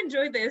 for me to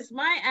enjoy this,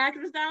 my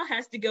actor's dial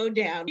has to go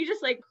down. You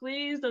just like,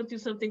 please don't do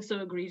something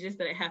so egregious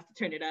that I have to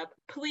turn it up.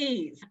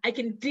 Please, I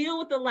can deal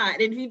with a lot.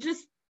 And if you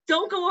just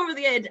don't go over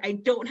the edge, I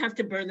don't have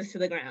to burn this to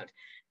the ground.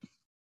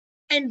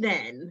 And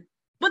then,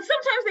 but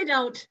sometimes they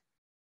don't.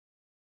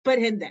 But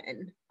and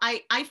then.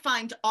 I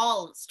find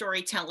all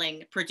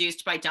storytelling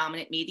produced by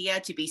dominant media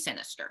to be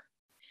sinister.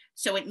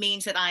 So it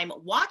means that I'm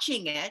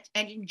watching it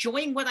and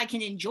enjoying what I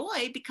can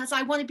enjoy because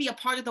I want to be a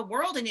part of the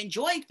world and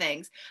enjoy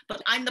things.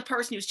 But I'm the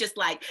person who's just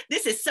like,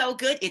 this is so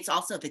good. It's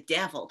also the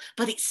devil,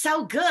 but it's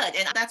so good.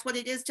 And that's what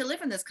it is to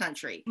live in this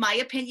country. My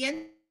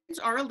opinions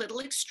are a little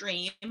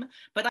extreme,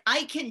 but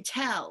I can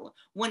tell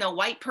when a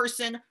white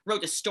person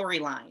wrote a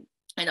storyline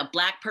and a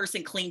black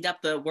person cleaned up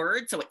the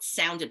word so it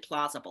sounded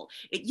plausible.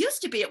 It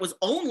used to be it was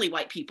only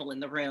white people in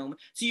the room,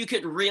 so you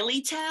could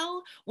really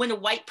tell when a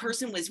white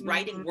person was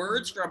writing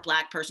words for a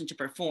black person to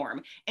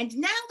perform. And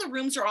now the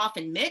rooms are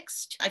often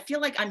mixed. I feel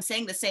like I'm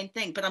saying the same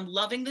thing, but I'm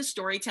loving the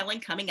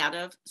storytelling coming out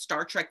of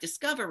Star Trek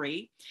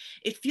Discovery.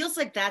 It feels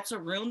like that's a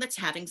room that's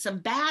having some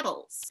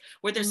battles,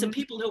 where there's some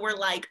people who were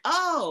like,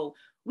 oh,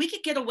 we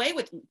could get away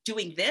with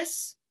doing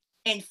this.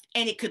 And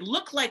it could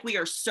look like we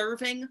are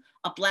serving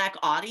a black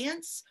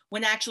audience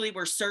when actually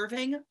we're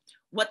serving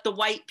what the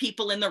white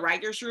people in the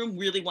writer's room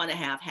really want to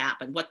have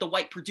happen, what the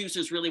white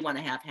producers really want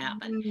to have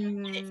happen.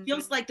 And it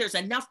feels like there's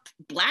enough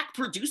black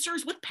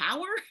producers with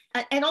power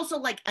and also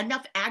like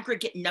enough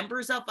aggregate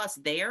numbers of us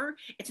there.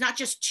 It's not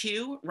just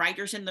two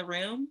writers in the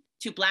room,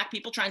 two black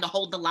people trying to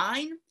hold the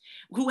line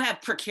who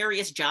have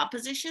precarious job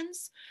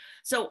positions.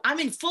 So I'm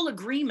in full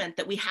agreement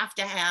that we have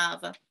to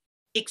have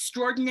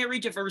extraordinary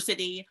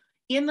diversity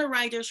in the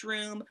writer's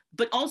room,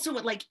 but also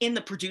like in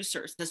the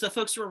producers, the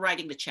folks who are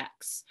writing the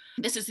checks.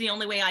 This is the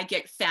only way I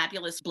get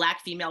fabulous black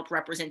female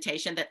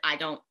representation, that I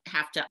don't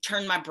have to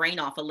turn my brain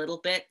off a little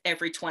bit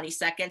every 20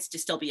 seconds to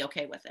still be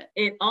okay with it.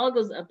 It all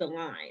goes up the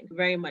line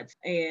very much.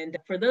 And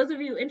for those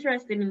of you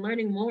interested in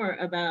learning more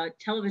about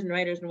television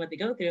writers and what they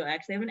go through, I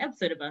actually have an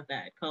episode about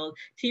that called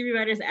TV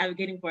Writers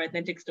Advocating for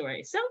Authentic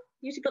Stories. So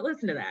you should go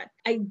listen to that.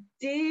 I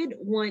did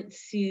want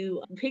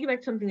to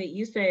piggyback something that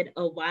you said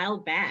a while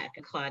back,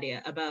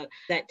 Claudia, about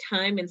that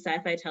time in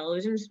sci-fi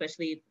television,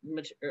 especially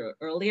much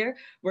earlier,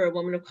 where a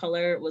woman of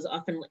color was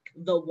often like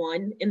the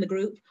one in the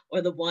group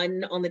or the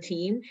one on the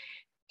team.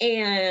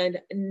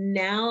 And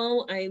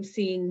now I'm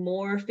seeing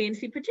more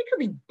fantasy,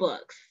 particularly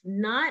books,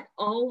 not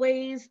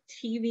always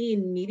TV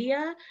and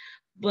media,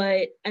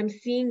 but I'm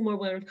seeing more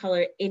women of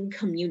color in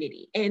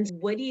community. And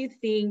what do you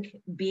think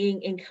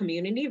being in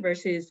community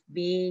versus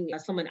being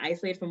someone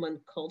isolated from one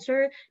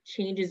culture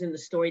changes in the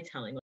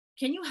storytelling?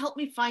 Can you help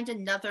me find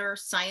another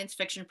science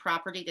fiction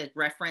property to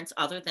reference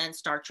other than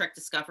Star Trek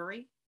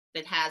Discovery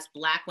that has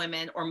Black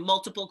women or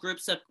multiple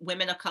groups of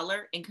women of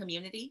color in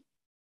community?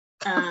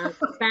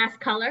 Fast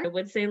Color, I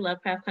would say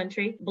Lovecraft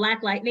Country.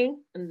 Black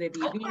Lightning on the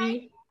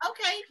DVD.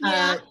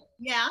 Okay.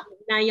 Yeah.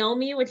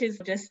 Naomi, which is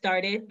just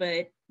started,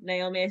 but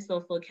Naomi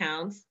still full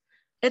counts.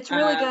 It's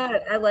really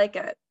good. I like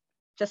it.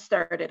 Just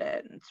started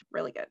it. It's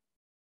really good.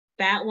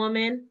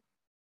 Batwoman.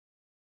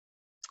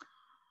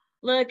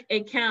 Look,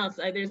 it counts.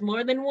 There's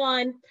more than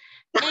one.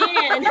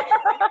 And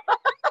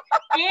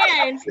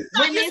and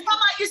when you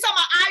saw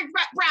my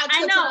eyebrow.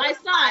 I know, I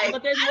saw it,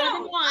 but there's more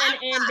than one,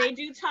 and they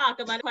do talk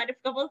about quite a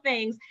couple of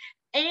things.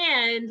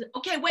 And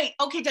okay, wait.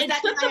 Okay, does it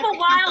took them a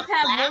while to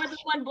have more than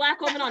one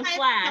Black woman on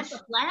Flash.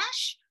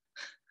 Flash?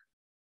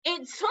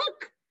 It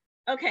took.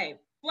 Okay,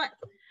 what?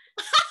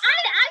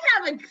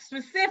 I have a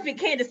specific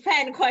Candace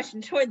Patton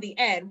question toward the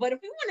end, but if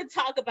we want to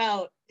talk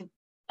about,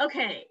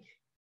 okay,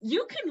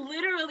 you can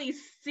literally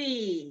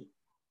see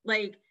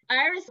like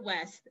Iris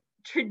West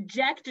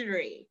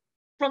trajectory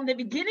from the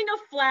beginning of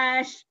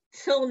Flash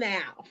till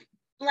now,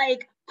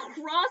 like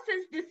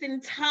crosses this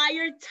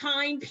entire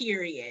time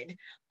period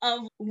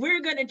of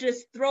we're gonna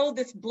just throw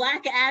this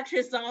Black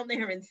actress on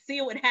there and see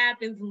what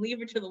happens and leave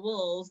her to the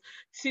wolves,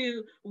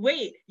 to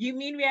wait, you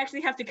mean we actually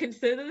have to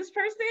consider this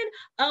person?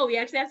 Oh, we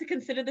actually have to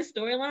consider the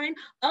storyline?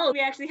 Oh, we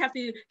actually have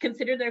to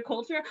consider their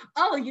culture?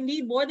 Oh, you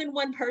need more than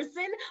one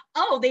person?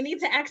 Oh, they need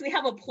to actually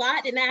have a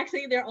plot and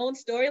actually their own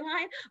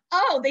storyline?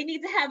 Oh, they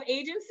need to have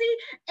agency?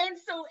 And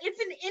so it's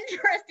an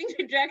interesting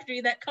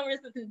trajectory that covers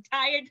this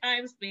entire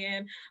time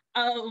span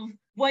of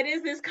what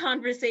is this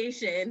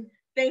conversation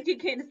Thank you,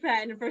 Candace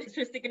Patton, for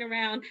sticking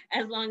around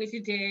as long as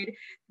you did.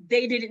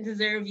 They didn't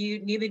deserve you,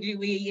 neither do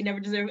we. You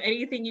never deserve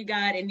anything you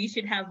got, and you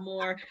should have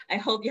more. I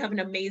hope you have an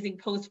amazing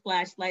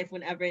post-Flash life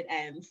whenever it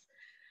ends.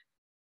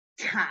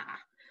 Ta.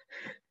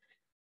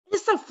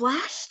 Is the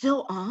Flash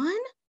still on?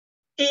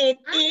 It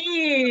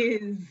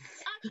is.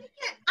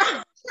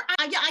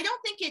 I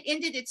don't think it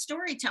ended its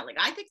storytelling.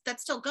 I think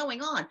that's still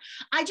going on.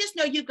 I just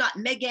know you've got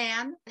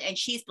Megan, and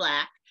she's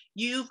Black.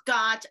 You've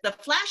got the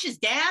Flash's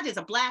dad is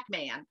a Black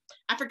man.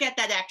 I forget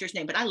that actor's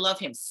name, but I love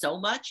him so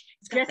much.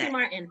 Jesse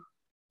Martin.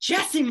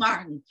 Jesse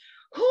Martin.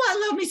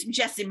 I love me some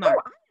Jesse Martin.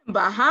 Oh, I'm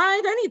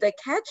behind. I need to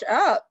catch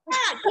up.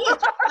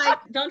 Yeah,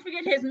 don't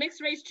forget his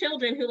mixed race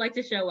children who like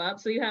to show up.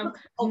 So you have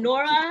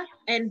Nora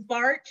and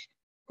Bart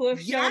who have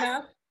shown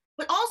up.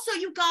 But also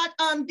you got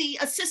the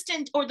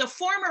assistant or the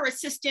former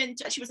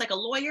assistant. She was like a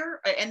lawyer,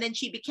 and then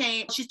she's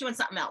doing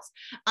something else.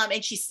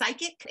 And she's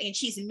psychic, and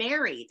she's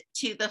married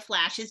to the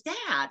Flash's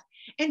dad.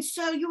 And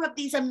so you have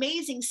these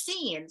amazing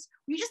scenes.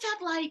 You just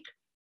have like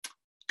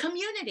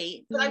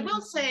community. But I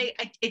will say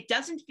it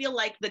doesn't feel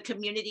like the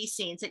community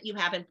scenes that you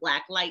have in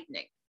Black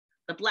Lightning.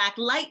 The Black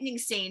Lightning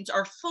scenes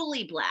are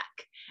fully Black.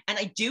 And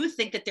I do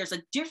think that there's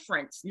a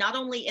difference, not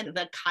only in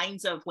the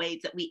kinds of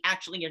ways that we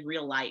actually in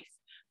real life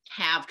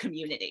have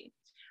community.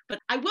 But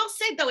I will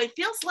say, though, it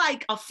feels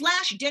like a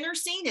Flash dinner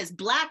scene is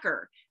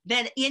Blacker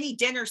than any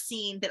dinner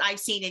scene that I've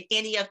seen in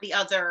any of the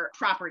other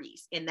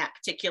properties in that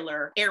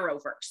particular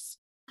Arrowverse.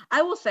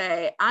 I will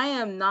say I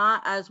am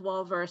not as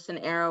well versed in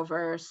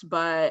Arrowverse,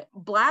 but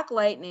Black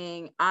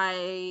Lightning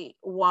I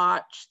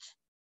watched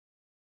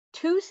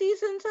 2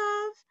 seasons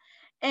of.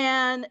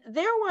 And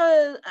there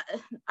was,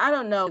 I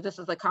don't know if this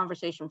is a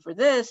conversation for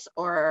this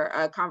or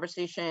a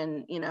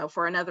conversation,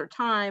 for another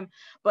time,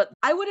 but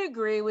I would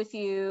agree with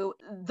you.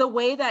 The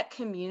way that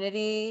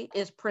community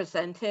is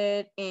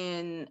presented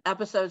in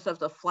episodes of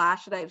The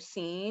Flash that I've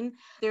seen,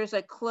 there's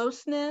a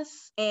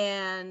closeness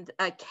and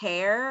a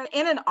care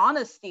and an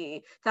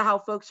honesty to how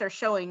folks are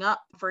showing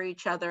up for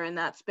each other in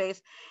that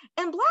space.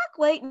 And Black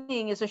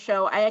Lightning is a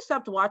show I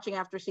stopped watching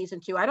after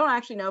season 2. I don't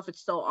actually know if it's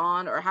still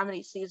on or how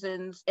many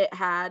seasons it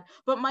had,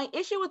 but my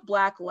issue with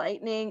Black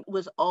Lightning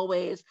was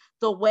always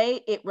the way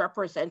it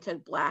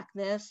represented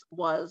Blackness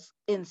was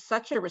in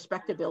such a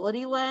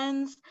respectability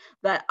lens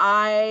that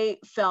I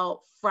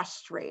felt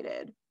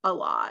frustrated a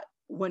lot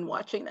when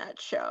watching that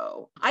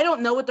show. I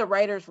don't know what the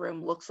writer's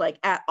room looks like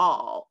at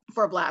all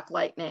for Black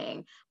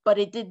Lightning, but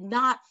it did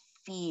not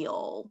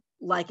feel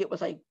like it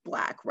was a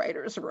Black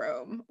writer's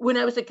room. When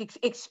I was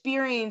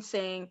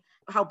experiencing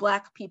how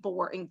Black people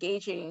were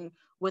engaging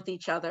with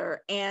each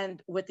other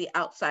and with the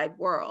outside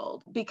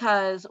world.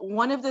 Because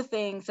one of the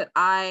things that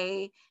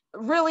I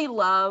really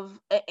love,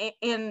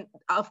 and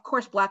of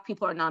course, Black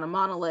people are not a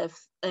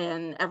monolith,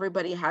 and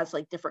everybody has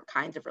like different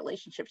kinds of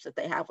relationships that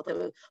they have with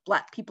the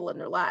Black people in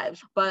their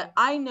lives. But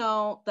I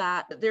know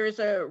that there is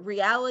a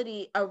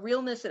reality, a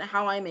realness in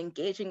how I'm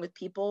engaging with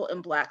people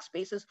in Black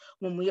spaces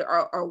when we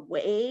are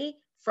away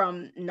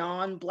from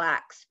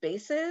non-Black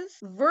spaces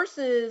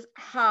versus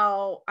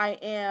how I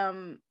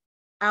am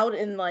out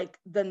in like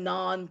the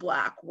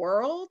non-Black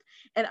world.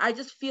 And I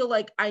just feel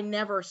like I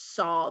never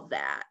saw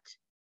that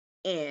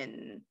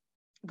in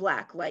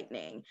Black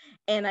Lightning.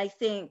 And I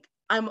think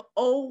I'm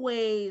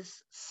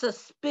always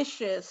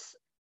suspicious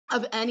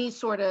of any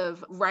sort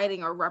of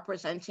writing or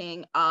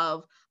representing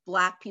of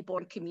Black people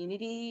and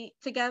community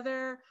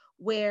together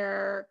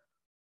where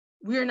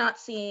we're not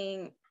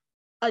seeing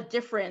a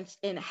difference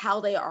in how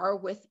they are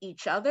with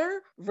each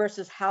other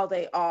versus how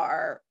they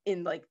are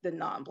in like the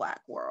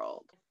non-Black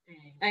world.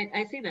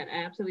 I see that.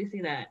 I absolutely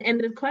see that. And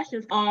the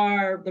questions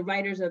are the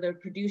writers or the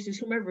producers,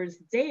 whomever is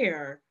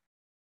there,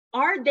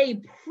 are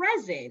they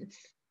present,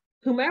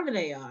 whomever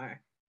they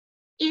are,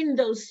 in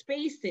those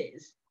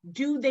spaces?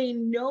 Do they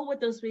know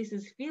what those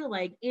spaces feel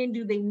like? And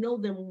do they know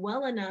them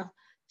well enough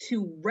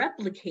to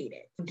replicate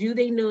it? Do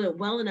they know it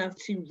well enough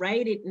to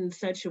write it in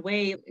such a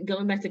way,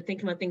 going back to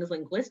thinking about things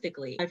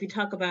linguistically, if you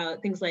talk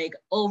about things like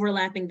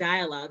overlapping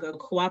dialogue or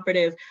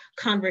cooperative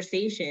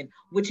conversation,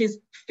 which is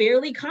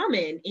fairly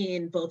common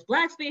in both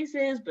Black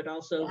spaces, but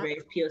also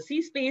various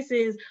POC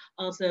spaces,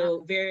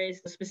 also various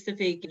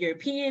specific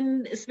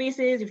European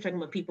spaces. If you're talking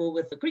about people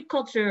with the Greek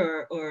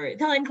culture or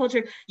Italian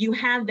culture, you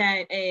have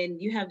that, and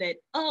you have that,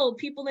 oh,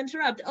 people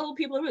interrupt, oh,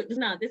 people are rude.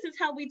 No, this is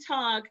how we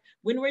talk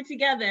when we're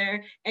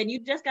together, and you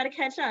just got to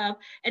catch up.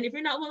 And if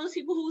you're not one of those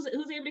people who's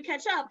able to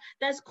catch up,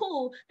 that's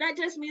cool. That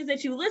just means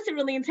that you listen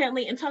really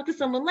intently and talk to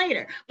someone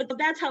later. But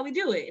that's how we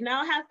do it. And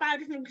I'll have 5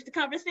 different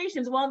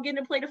conversations while I'm getting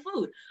a plate of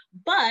food.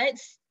 But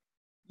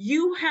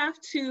you have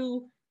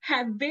to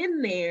have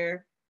been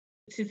there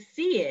to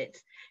see it.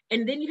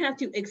 And then you have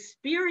to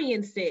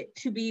experience it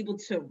to be able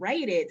to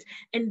write it.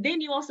 And then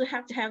you also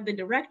have to have the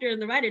director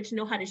and the writer to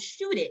know how to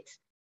shoot it.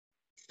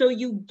 So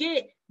you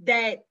get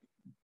that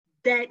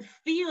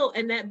feel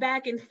and that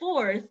back and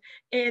forth,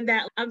 and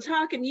that I'm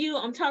talking to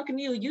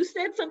you, you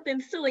said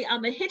something silly,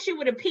 I'm gonna hit you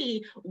with a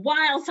P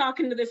while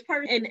talking to this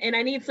person, and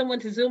I need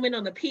someone to zoom in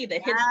on the P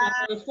that hits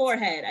my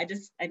forehead.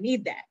 I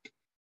need that.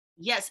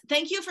 Yes,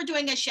 thank you for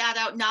doing a shout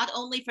out, not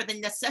only for the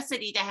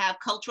necessity to have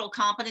cultural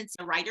competence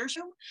in the writer's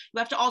room, you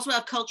have to also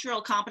have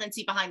cultural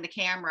competency behind the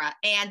camera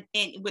and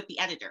with the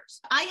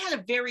editors. I had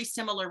a very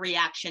similar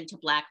reaction to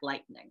Black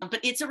Lightning, but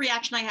it's a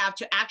reaction I have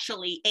to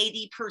actually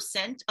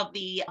 80% of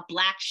the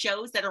Black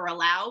shows that are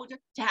allowed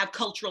to have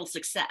cultural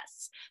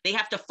success. They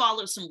have to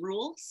follow some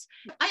rules.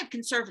 I have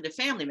conservative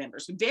family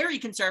members, very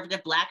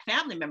conservative Black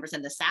family members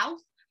in the South,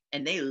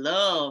 and they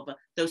love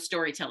those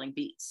storytelling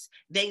beats.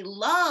 They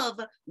love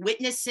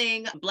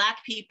witnessing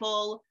Black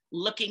people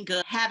looking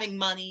good, having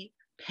money,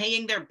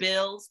 paying their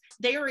bills.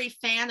 They are a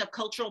fan of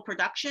cultural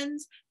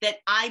productions that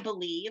I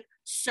believe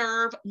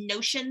serve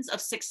notions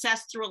of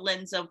success through a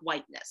lens of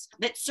whiteness,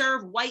 that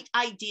serve white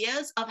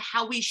ideas of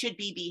how we should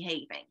be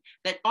behaving,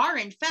 that are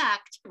in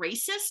fact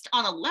racist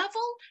on a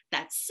level.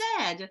 That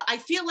said, I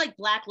feel like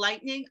Black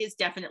Lightning is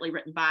definitely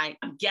written by,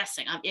 I'm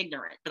guessing, I'm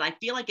ignorant, but I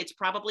feel like it's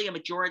probably a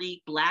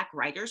majority Black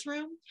writer's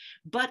room.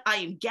 But I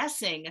am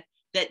guessing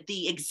that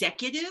the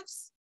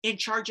executives in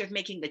charge of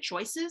making the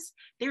choices,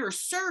 they are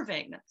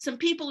serving some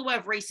people who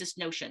have racist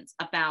notions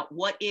about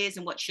what is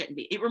and what shouldn't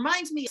be. It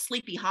reminds me of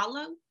Sleepy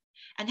Hollow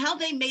and how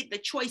they made the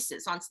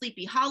choices on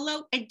Sleepy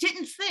Hollow and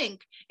didn't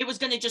think it was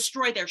going to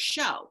destroy their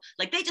show.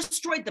 Like, they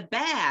destroyed the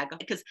bag,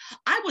 because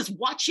I was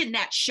watching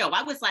that show.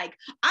 I was like,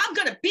 I'm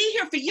going to be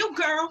here for you,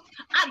 girl.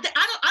 I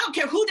don't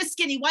care who the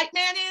skinny white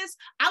man is.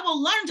 I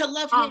will learn to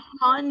love him.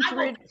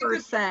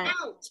 100%.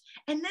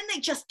 And then they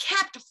just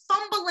kept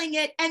fumbling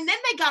it. And then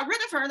they got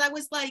rid of her. And I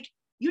was like,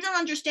 you don't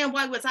understand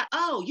why was I,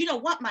 oh, you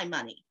don't want my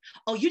money.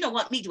 Oh, you don't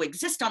want me to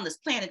exist on this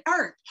planet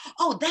Earth.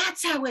 Oh,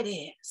 that's how it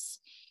is.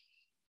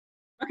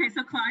 Okay,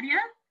 so Claudia,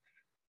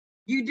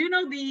 you do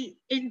know the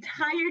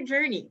entire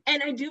journey,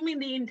 and I do mean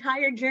the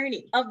entire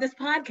journey of this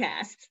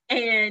podcast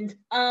and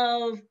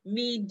of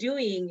me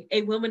doing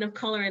a Women of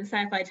Color in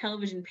Sci-Fi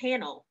Television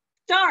panel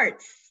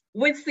starts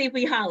with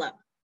Sleepy Hollow.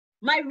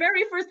 My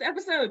very first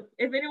episode,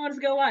 if anyone wants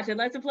to go watch, I'd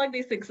like to plug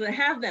these things so I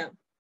have them,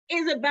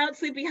 is about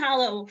Sleepy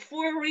Hollow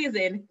for a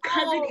reason,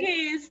 because it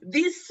is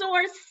the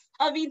source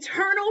of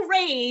eternal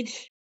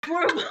rage for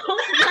most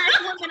Black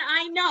women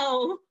I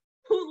know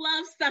who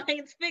love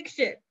science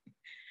fiction.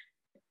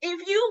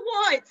 If you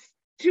want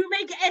to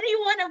make any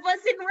one of us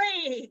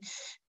enraged,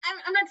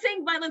 I'm not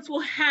saying violence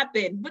will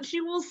happen, but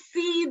you will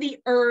see the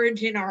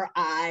urge in our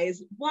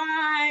eyes.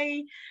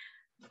 Why?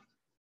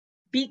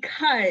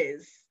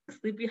 Because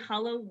Sleepy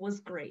Hollow was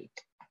great.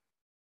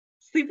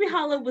 Sleepy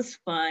Hollow was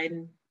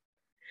fun.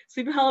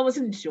 Sleepy Hollow was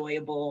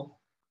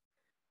enjoyable.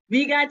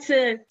 We got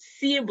to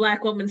see a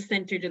Black woman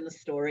centered in the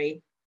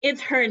story.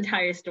 It's her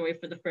entire story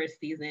for the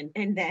first season.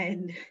 And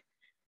then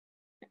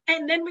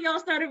we all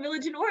started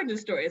religion origin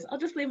stories. I'll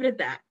just leave it at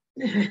that.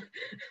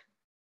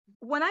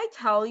 When I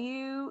tell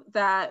you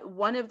that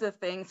one of the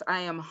things I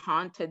am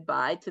haunted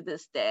by to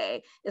this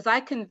day is I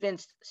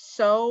convinced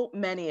so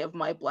many of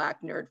my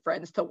Black nerd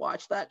friends to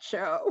watch that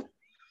show.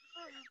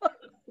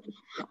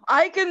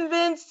 I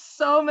convinced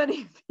so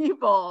many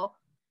people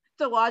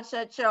to watch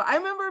that show. I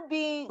remember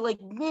being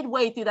like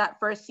midway through that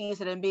first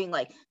season and being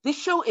like,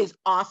 this show is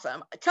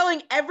awesome.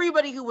 Telling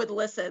everybody who would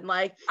listen,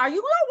 like, are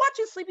you not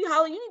watching Sleepy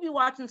Hollow? You need to be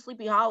watching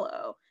Sleepy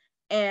Hollow.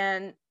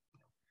 And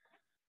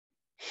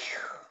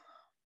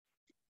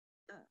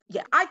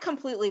yeah, I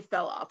completely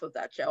fell off of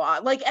that show.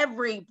 Like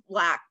every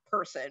Black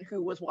person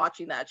who was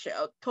watching that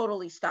show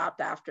totally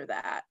stopped after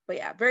that. But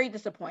yeah, very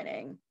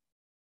disappointing.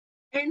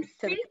 And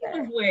speaking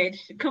of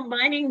which,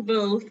 combining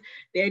both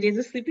the ideas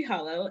of Sleepy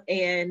Hollow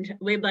and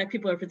the way Black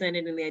people are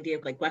presented in the idea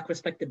of like Black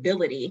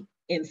respectability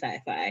in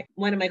sci-fi,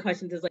 one of my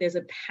questions is, like, there's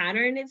a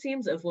pattern, it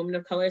seems, of women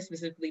of color,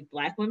 specifically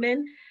Black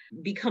women,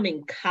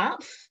 becoming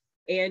cops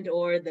and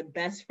or the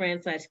best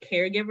friend /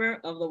 caregiver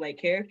of the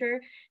white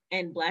character,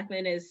 and Black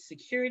men as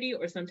security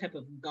or some type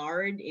of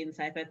guard in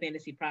sci-fi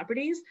fantasy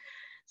properties.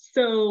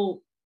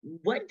 So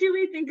what do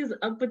we think is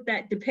up with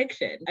that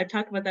depiction? I've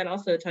talked about that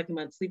also, talking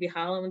about Sleepy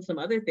Hollow and some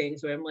other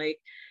things where I'm like,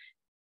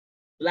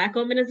 Black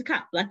woman is a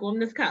cop, Black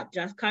woman is a cop,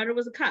 Josh Carter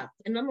was a cop.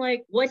 And I'm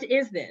like, what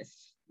is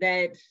this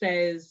that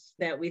says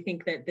that we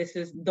think that this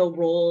is the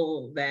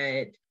role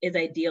that is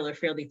ideal or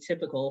fairly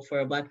typical for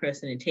a Black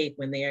person to take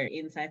when they are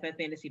in sci-fi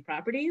fantasy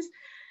properties?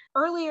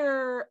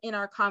 Earlier in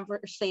our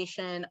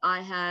conversation,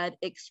 I had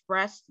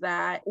expressed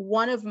that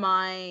one of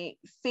my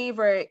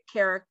favorite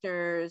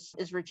characters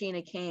is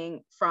Regina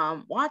King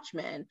from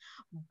Watchmen,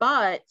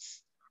 but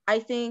I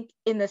think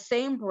in the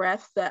same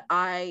breath that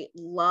I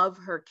love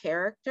her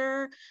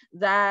character,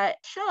 that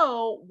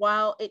show,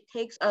 while it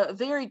takes a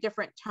very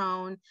different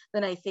tone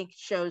than I think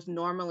shows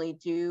normally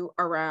do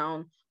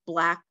around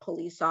Black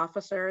police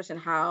officers and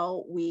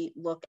how we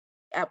look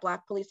at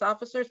Black police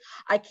officers,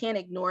 I can't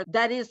ignore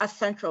that is a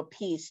central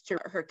piece to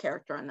her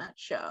character on that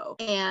show.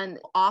 And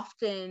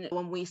often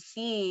when we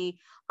see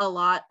a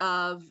lot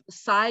of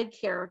side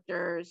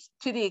characters,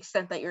 to the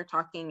extent that you're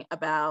talking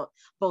about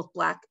both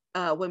Black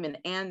women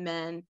and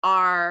men,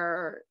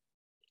 are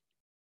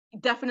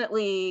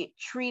definitely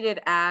treated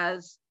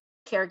as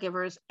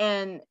caregivers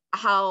and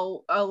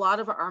how a lot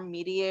of our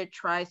media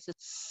tries to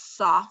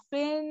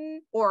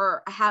soften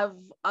or have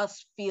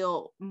us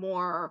feel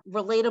more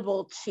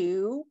relatable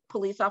to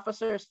police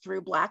officers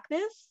through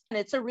Blackness. And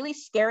it's a really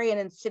scary and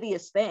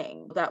insidious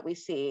thing that we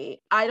see.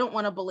 I don't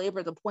want to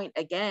belabor the point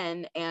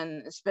again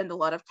and spend a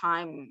lot of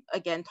time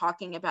again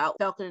talking about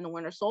Falcon and the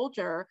Winter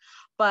Soldier,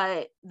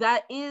 but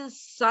that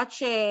is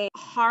such a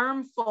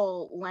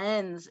harmful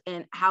lens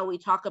in how we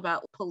talk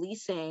about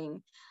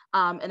policing.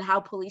 And how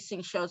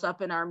policing shows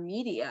up in our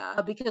media,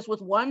 because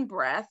with one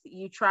breath,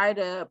 you try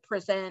to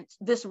present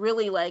this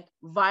really like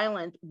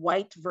violent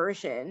white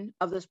version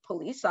of this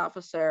police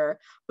officer,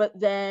 but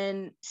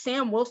then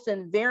Sam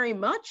Wilson very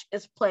much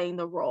is playing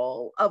the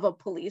role of a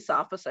police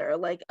officer,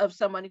 like of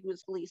someone who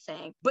is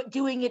policing, but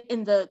doing it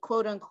in the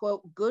quote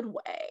unquote good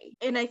way.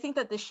 And I think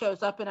that this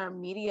shows up in our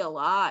media a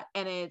lot,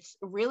 and it's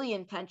really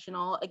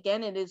intentional.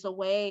 Again, it is a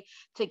way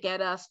to get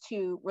us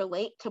to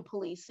relate to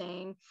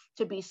policing,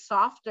 to be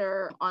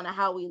softer on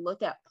how we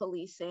look at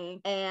policing,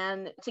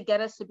 and to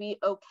get us to be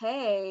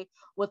okay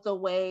with the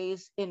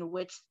ways in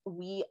which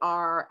we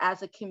are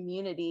as a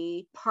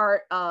community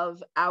part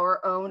of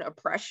our own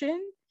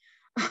oppression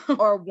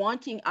or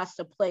wanting us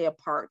to play a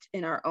part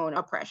in our own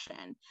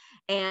oppression.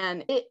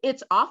 And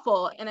it's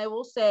awful. And I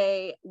will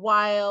say,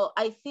 while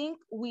I think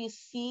we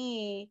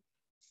see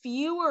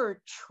fewer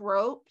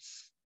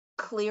tropes,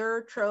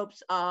 clearer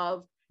tropes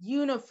of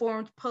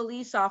uniformed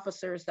police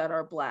officers that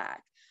are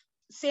Black,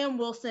 Sam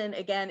Wilson,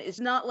 again, is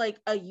not like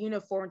a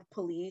uniformed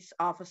police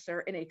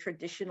officer in a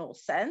traditional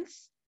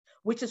sense,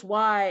 which is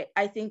why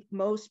I think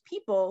most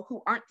people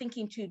who aren't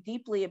thinking too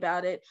deeply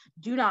about it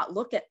do not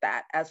look at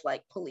that as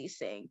like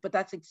policing, but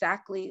that's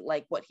exactly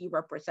like what he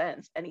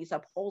represents. And he's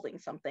upholding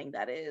something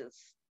that is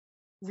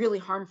really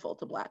harmful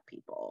to Black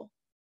people.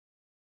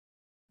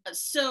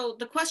 So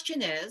the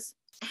question is,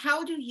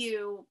 how do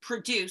you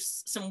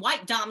produce some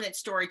white dominant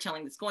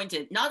storytelling that's going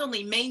to not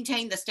only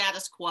maintain the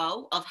status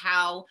quo of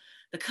how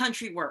the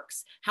country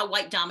works, how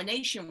white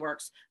domination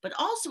works, but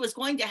also is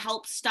going to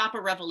help stop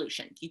a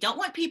revolution? You don't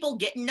want people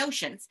getting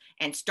notions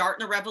and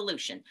starting a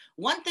revolution.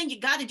 One thing you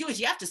got to do is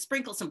you have to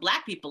sprinkle some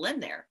Black people in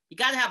there. You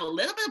got to have a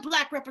little bit of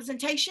Black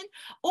representation,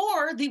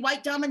 or the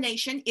white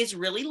domination is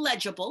really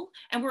legible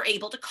and we're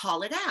able to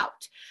call it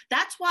out.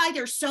 That's why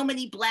there's so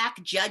many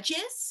Black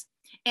judges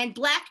and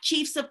Black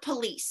chiefs of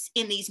police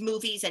in these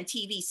movies and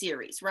TV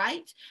series,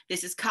 right?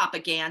 This is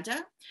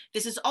propaganda.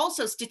 This is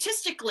also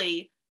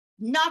statistically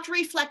not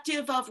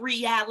reflective of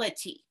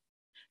reality.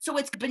 So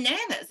it's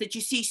bananas that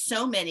you see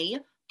so many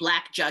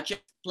Black judges,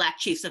 Black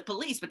chiefs of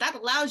police, but that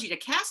allows you to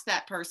cast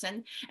that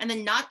person and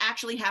then not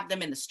actually have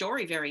them in the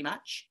story very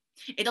much.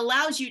 It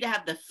allows you to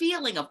have the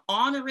feeling of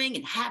honoring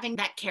and having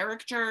that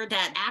character,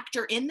 that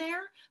actor in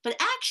there, but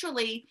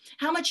actually,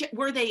 how much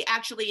were they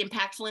actually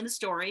impactful in the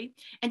story?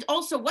 And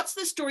also, what's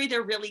the story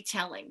they're really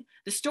telling?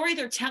 The story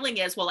they're telling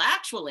is, well,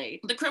 actually,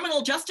 the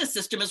criminal justice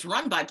system is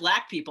run by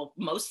Black people,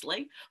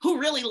 mostly, who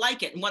really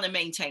like it and want to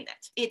maintain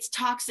it. It's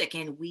toxic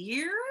and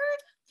weird,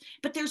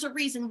 but there's a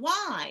reason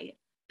why.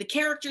 The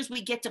characters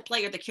we get to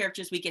play are the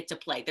characters we get to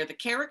play. They're the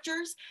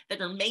characters that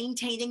are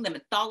maintaining the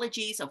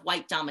mythologies of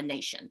white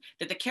domination.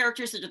 They're the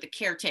characters that are the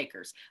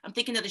caretakers. I'm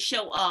thinking of the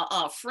show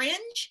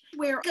Fringe,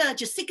 where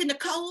Jessica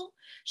Nicole,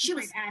 she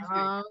was Astrid.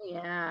 Oh,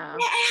 yeah.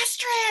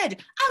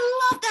 Astrid.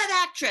 I love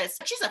that actress.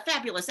 She's a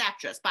fabulous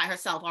actress by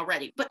herself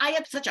already, but I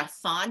have such a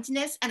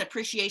fondness and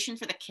appreciation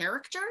for the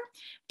character.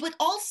 But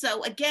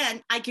also,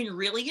 again, I can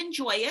really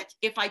enjoy it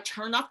if I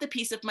turn off the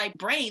piece of my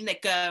brain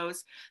that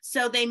goes,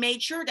 so they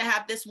made sure to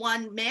have this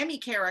one mammy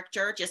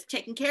character just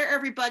taking care of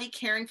everybody,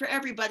 caring for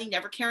everybody,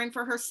 never caring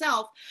for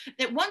herself.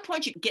 At one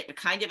point, you get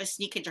kind of a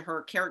sneak into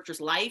her character's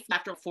life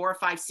after 4 or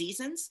 5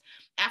 seasons.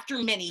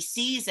 After many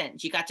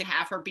seasons, you got to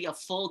have her be a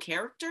full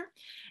character.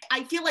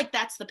 I feel like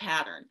that's the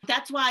pattern.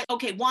 That's why,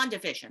 okay,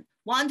 WandaVision.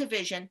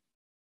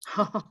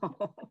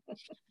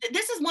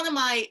 This is one of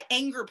my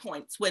anger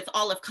points with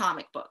all of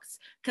comic books,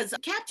 because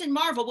Captain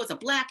Marvel was a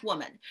Black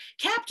woman.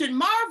 Captain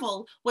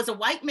Marvel was a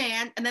white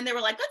man, and then they were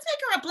like, let's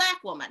make her a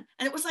Black woman.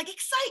 And it was like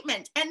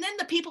excitement. And then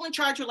the people in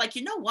charge were like,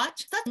 you know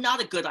what? That's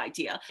not a good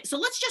idea. So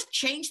let's just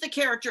change the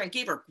character and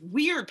give her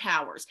weird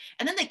powers.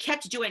 And then they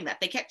kept doing that.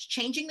 They kept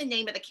changing the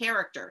name of the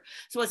character.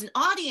 So as an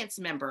audience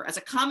member, as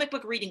a comic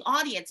book reading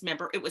audience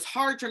member, it was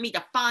hard for me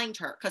to find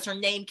her because her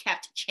name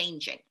kept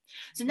changing.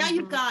 So now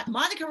you've got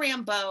Monica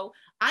Rambeau.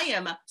 I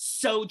am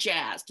so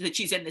jazzed that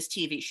she's in this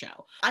TV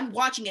show. I'm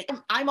watching it.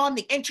 I'm on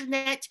the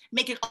internet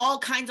making all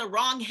kinds of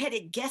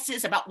wrong-headed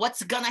guesses about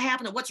what's going to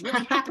happen and what's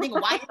really happening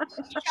and why it's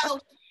in the show.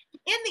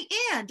 In the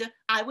end,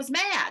 I was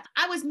mad.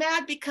 I was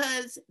mad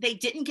because they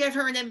didn't give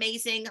her an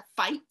amazing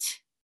fight.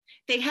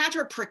 They had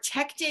her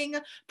protecting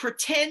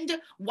pretend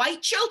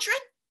white children.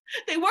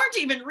 They weren't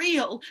even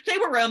real. They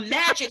were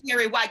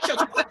imaginary white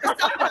children. Put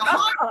yourself in a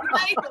hard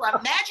way for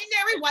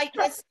imaginary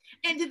whiteness.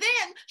 And then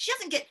she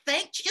doesn't get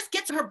thanked. She just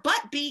gets her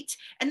butt beat.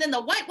 And then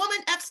the white woman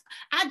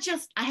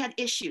I had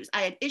issues.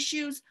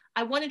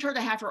 I wanted her to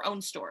have her own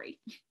story.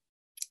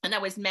 And I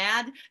was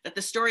mad that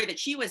the story that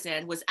she was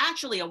in was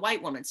actually a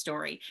white woman's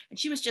story. And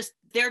she was just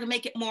there to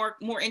make it more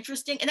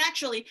interesting. And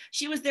actually,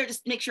 she was there to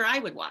make sure I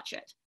would watch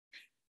it.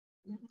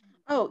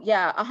 Oh,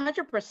 yeah,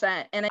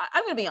 100%. And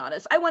I'm going to be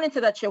honest, I went into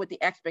that show with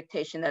the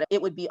expectation that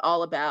it would be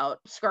all about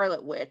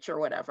Scarlet Witch or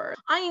whatever.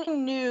 I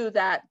knew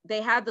that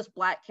they had this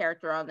Black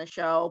character on the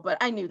show, but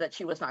I knew that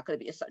she was not going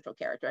to be a central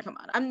character. Come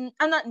on,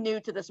 I'm not new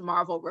to this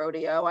Marvel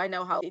rodeo. I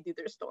know how they do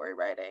their story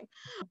writing.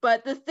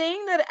 But the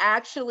thing that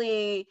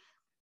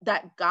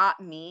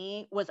got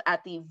me was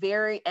at the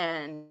very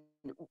end,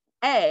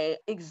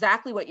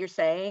 exactly what you're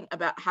saying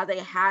about how they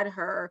had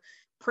her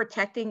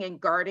protecting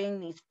and guarding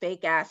these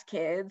fake ass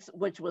kids,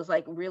 which was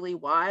like really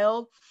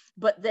wild.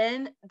 But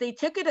then they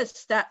took it a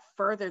step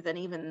further than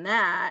even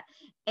that.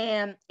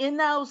 And in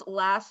those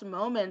last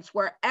moments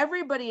where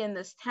everybody in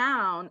this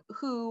town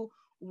who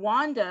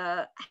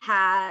Wanda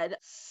had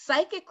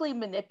psychically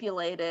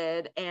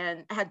manipulated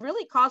and had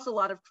really caused a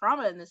lot of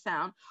trauma in this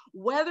town,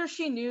 whether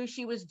she knew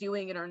she was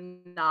doing it or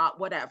not,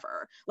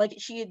 whatever. Like,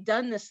 she had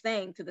done this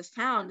thing to this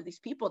town, to these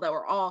people that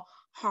were all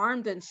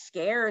harmed and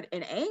scared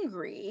and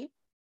angry.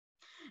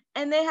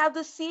 And they have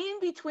the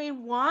scene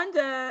between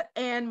Wanda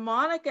and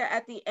Monica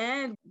at the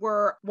end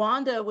where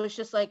Wanda was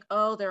just like,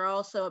 oh, they're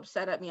all so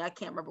upset at me. I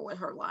can't remember what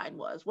her line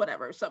was,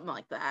 whatever, something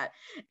like that.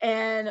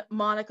 And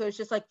Monica was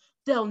just like,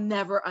 they'll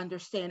never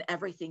understand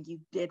everything you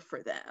did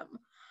for them.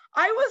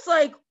 I was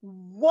like,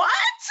 what?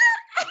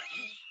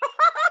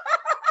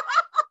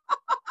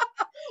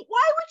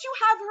 Why would you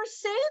have her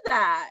say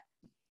that?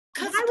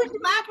 Because the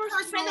Black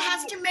person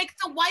has to make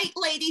the white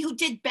lady who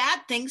did bad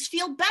things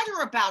feel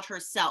better about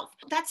herself.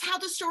 That's how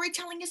the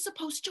storytelling is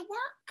supposed to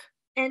work.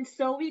 And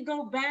so we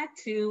go back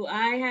to,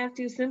 I have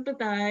to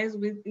sympathize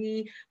with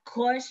the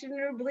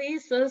questionably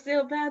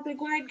sociopathic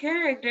white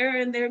character,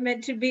 and they're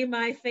meant to be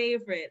my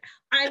favorite.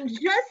 I'm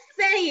just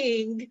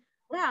saying,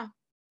 yeah,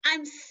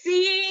 I'm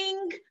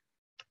seeing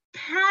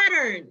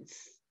patterns.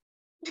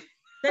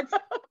 That's all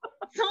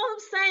I'm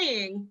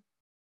saying.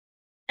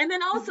 And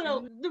then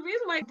also, the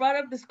reason why I brought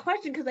up this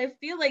question, because I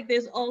feel like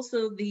there's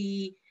also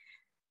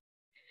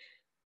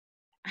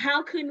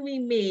how can we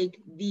make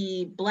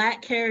the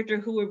Black character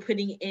who we're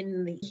putting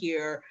in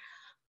here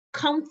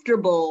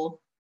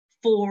comfortable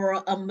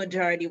for a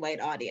majority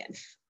white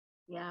audience?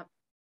 Yeah.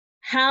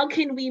 How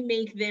can we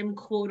make them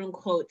quote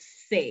unquote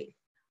safe?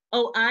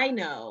 Oh, I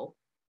know.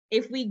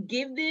 If we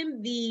give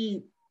them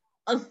the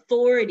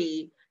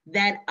authority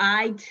that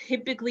I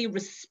typically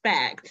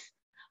respect,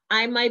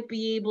 I might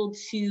be able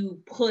to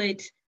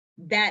put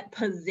that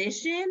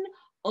position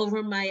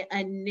over my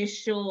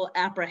initial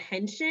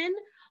apprehension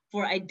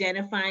for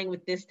identifying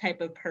with this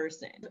type of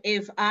person.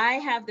 If I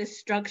have this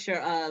structure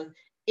of,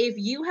 if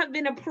you have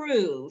been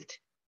approved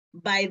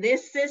by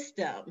this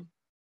system,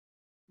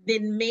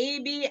 then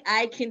maybe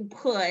I can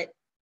put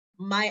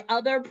my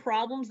other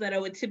problems that I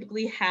would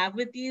typically have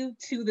with you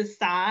to the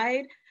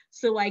side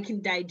so I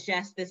can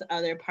digest this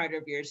other part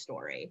of your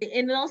story.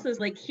 And it also is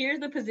like, here's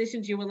the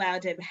positions you're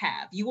allowed to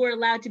have. You are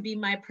allowed to be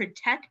my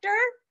protector.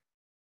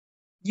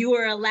 You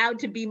are allowed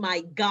to be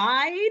my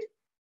guide.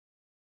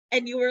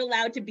 And you are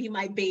allowed to be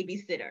my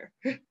babysitter.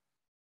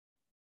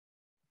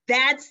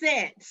 That's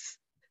it.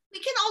 We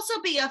can also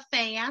be a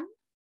fan.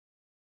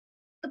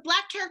 The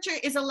Black character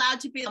is allowed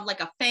to be like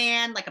a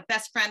fan, like a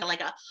best friend,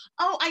 like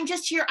I'm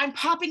just here. I'm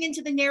popping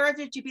into the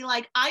narrative to be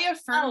like, I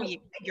affirm you.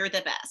 You're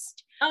the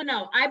best. Oh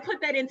no, I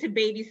put that into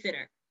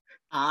babysitter.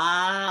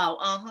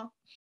 Oh,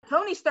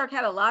 Tony Stark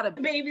had a lot of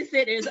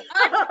babysitters,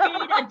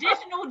 unpaid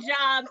additional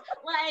jobs.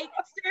 Like,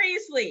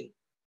 seriously.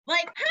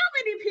 Like, how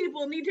many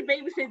people need to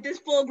babysit this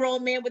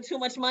full-grown man with too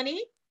much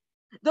money?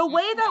 The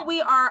way that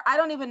we are, I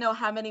don't even know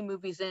how many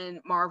movies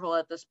in Marvel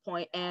at this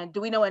point. And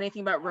do we know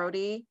anything about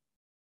Rhodey?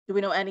 Do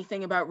we know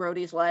anything about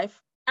Rhodey's life?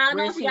 I don't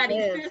know if he got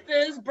any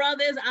sisters,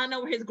 brothers. I don't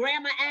know where his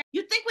grandma at.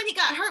 You'd think when he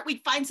got hurt,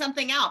 we'd find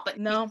something out, but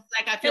no.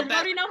 Like, I feel Does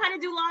Rhodey know how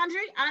to do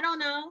laundry? I don't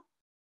know.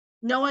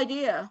 No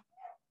idea.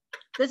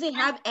 Does he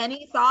have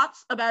any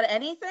thoughts about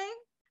anything?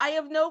 I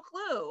have no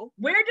clue.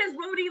 Where does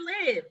Rhodey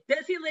live?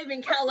 Does he live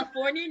in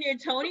California near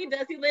Tony?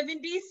 Does he live in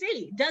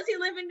DC? Does he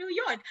live in New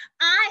York?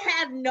 I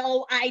have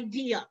no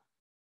idea.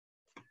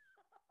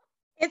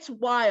 It's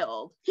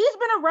wild. He's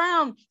been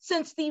around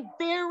since the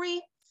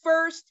very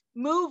first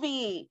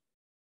movie.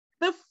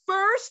 The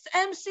first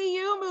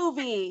MCU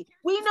movie.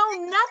 We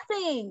know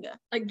nothing.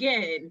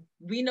 Again,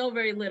 we know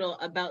very little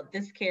about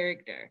this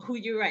character, who,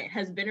 you're right,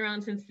 has been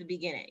around since the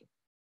beginning.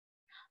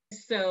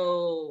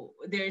 So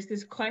there's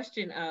this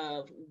question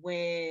of,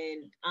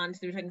 when,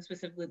 honestly, we're talking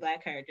specifically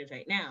Black characters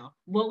right now,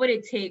 what would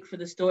it take for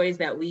the stories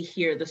that we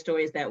hear, the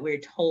stories that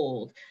we're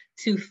told,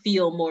 to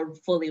feel more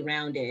fully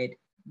rounded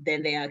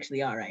than they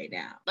actually are right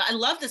now? I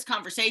love this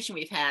conversation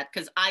we've had,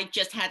 because I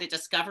just had a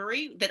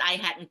discovery that I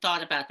hadn't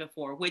thought about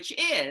before, which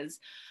is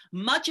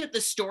much of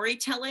the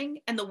storytelling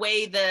and the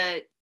way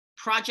the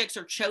projects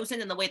are chosen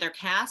and the way they're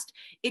cast,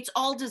 it's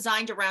all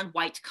designed around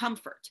white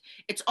comfort.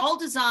 It's all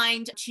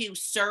designed to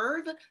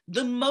serve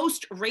the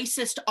most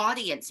racist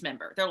audience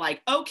member. They're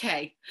like,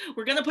 okay,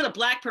 we're going to put a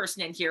Black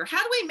person in here.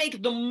 How do we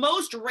make the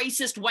most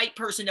racist white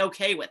person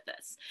okay with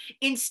this?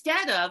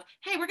 Instead of,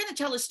 hey, we're going to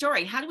tell a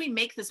story. How do we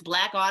make this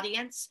Black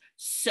audience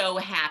so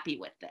happy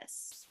with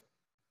this?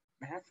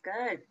 That's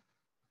good.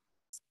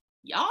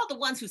 Y'all the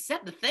ones who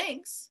said the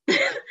things. Look,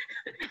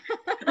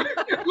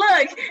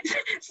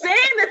 saying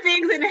the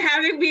things and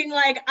having being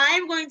like,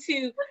 I'm going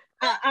to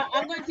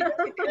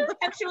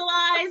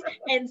contextualize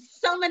and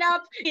sum it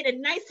up in a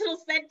nice little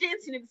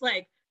sentence, and it's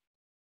like,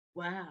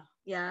 wow.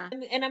 Yeah.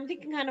 And I'm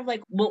thinking kind of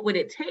like, what would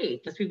it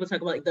take? As people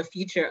talk about like the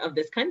future of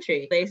this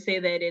country, they say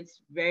that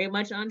it's very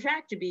much on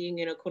track to being,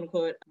 quote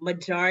unquote,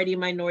 majority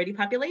minority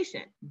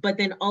population. But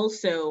then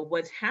also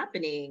what's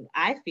happening,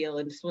 I feel,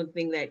 and just one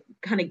thing that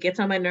kind of gets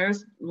on my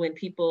nerves when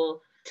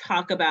people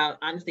talk about,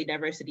 honestly,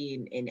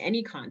 diversity in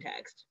any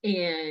context,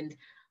 and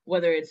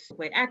whether it's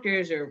white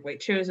actors or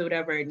white shows or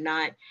whatever,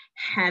 not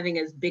having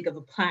as big of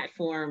a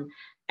platform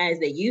as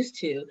they used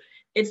to.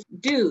 It's,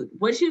 dude,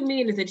 what you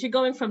mean is that you're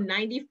going from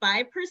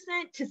 95%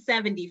 to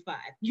 75.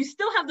 You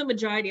still have the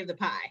majority of the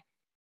pie.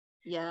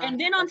 Yeah. And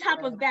then on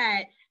top of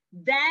that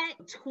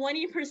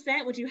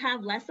 20%, which you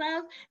have less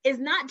of, is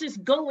not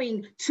just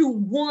going to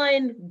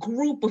one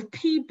group of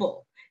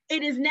people.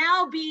 It is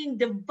now being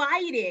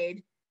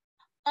divided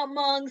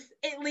amongst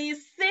at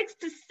least 6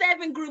 to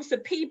 7 groups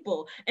of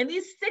people. And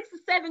these 6 to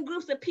 7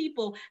 groups of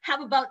people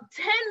have about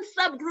 10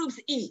 subgroups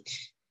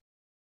each.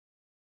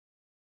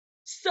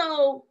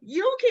 So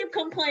you keep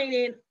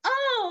complaining,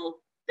 oh,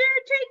 they're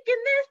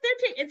taking this,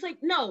 it's like,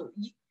 no,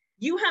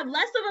 you have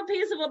less of a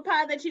piece of a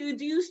pie that you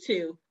used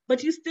to,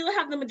 but you still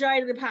have the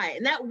majority of the pie.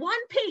 And that one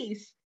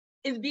piece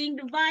is being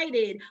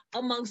divided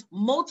amongst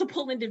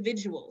multiple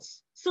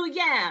individuals. So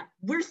yeah,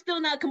 we're still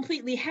not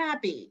completely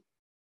happy.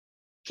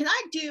 Can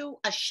I do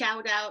a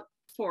shout out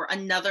for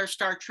another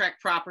Star Trek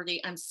property?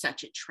 I'm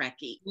such a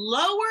Trekkie.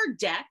 Lower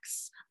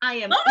Decks.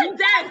 Lower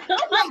Decks.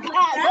 Oh my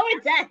God,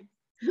 Lower Decks.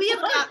 We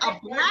have got a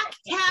Black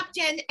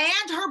captain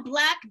and her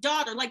Black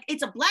daughter. Like,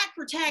 it's a Black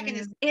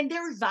protagonist. And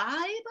their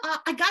vibe,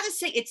 I gotta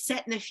say, it's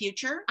set in the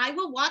future. I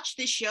will watch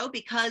this show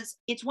because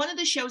it's one of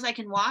the shows I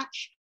can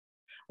watch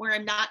where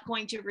I'm not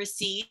going to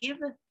receive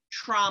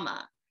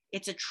trauma.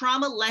 It's a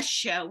trauma-less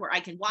show where I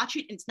can watch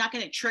it and it's not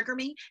going to trigger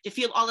me to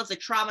feel all of the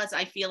traumas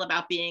I feel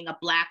about being a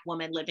Black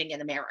woman living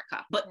in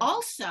America. But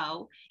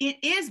also, it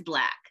is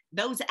Black.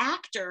 Those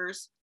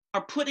actors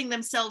are putting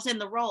themselves in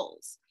the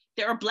roles.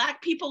 There are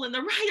Black people in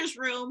the writer's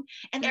room,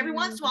 and every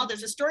once in a while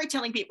there's a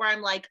storytelling beat where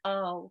I'm like,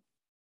 oh,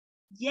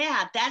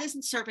 yeah, that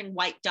isn't serving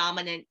white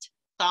dominant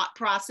thought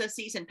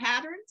processes and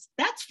patterns.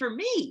 That's for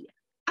me.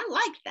 I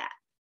like that.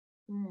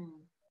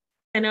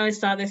 And I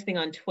saw this thing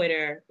on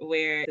Twitter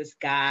where this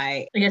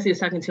guy, I guess he was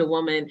talking to a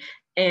woman,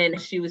 and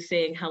she was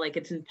saying how like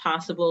it's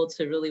impossible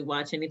to really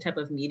watch any type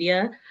of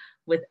media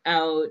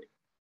without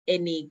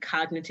any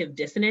cognitive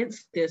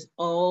dissonance. There's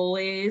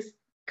always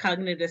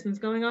cognitive dissonance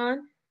going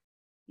on.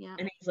 Yeah.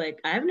 And he's like,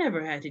 I've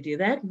never had to do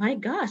that. My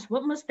gosh,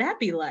 what must that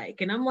be like?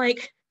 And I'm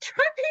like,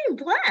 try being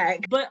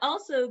Black. But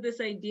also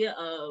this idea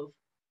of,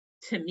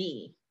 to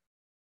me,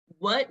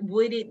 what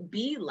would it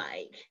be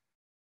like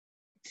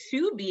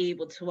to be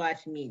able to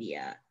watch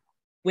media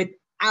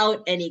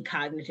without any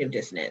cognitive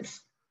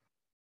dissonance?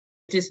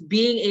 Just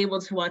being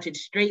able to watch it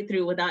straight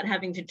through without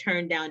having to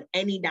turn down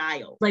any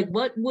dial. Like,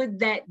 what would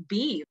that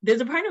be?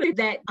 There's a part of it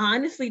that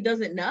honestly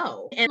doesn't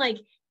know. And like,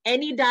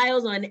 any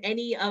dials on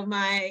any of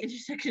my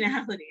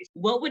intersectionalities,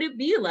 what would it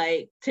be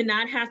like to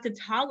not have to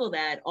toggle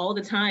that all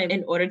the time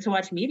in order to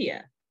watch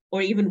media,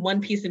 or even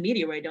one piece of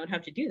media where I don't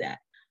have to do that?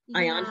 Yeah.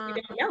 I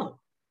honestly don't know.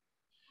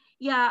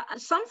 Yeah,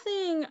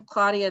 something,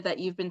 Claudia, that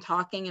you've been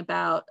talking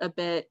about a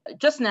bit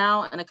just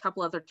now and a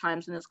couple other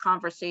times in this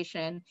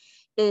conversation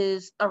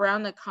is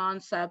around the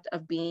concept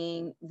of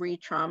being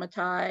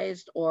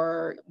re-traumatized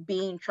or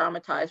being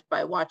traumatized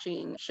by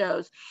watching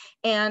shows.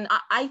 And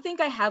I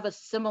think I have a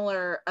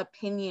similar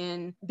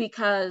opinion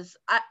because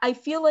I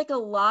feel like a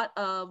lot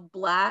of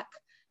Black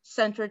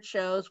centered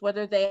shows,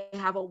 whether they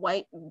have a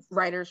white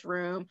writer's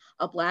room,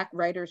 a Black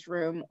writer's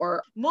room,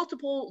 or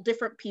multiple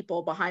different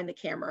people behind the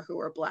camera who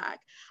are Black,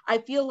 I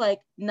feel like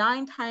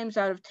 9 times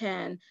out of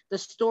 10, the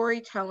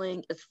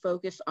storytelling is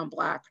focused on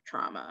Black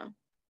trauma.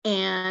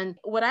 And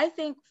what I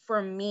think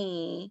for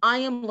me, I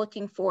am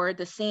looking forward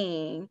to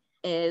seeing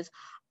is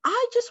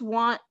I just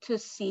want to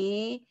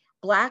see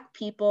Black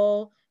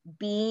people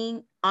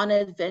being on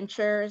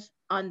adventures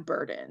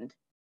unburdened.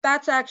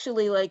 That's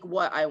actually like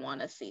what I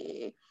want to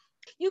see.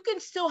 You can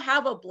still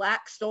have a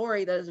Black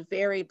story that is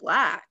very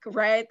Black,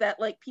 right? That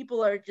like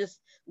people are just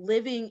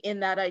living in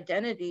that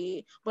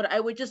identity, but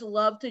I would just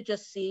love to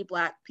just see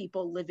Black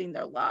people living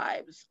their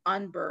lives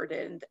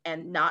unburdened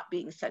and not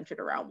being centered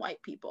around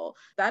white people.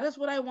 That is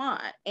what I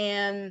want.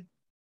 And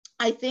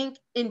I think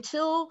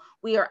until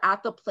we are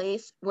at the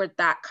place where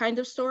that kind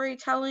of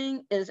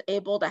storytelling is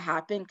able to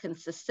happen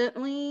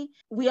consistently,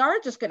 we are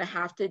just going to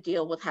have to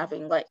deal with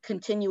having like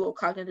continual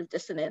cognitive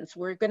dissonance.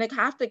 We're going to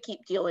have to keep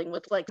dealing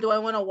with like, do I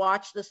want to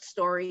watch this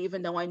story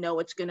even though I know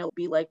it's going to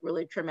be like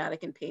really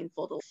traumatic and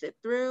painful to sit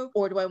through?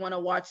 Or do I want to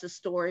watch the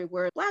story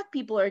where Black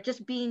people are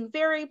just being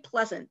very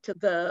pleasant to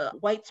the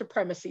white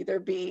supremacy they're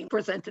being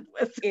presented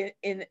with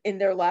in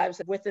their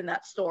lives within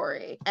that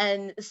story,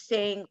 and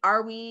saying,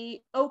 are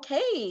we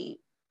okay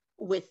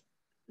with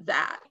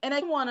that? And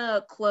I want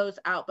to close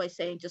out by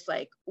saying just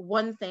like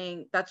one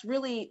thing that's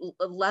really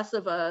less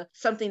of a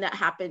something that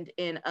happened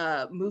in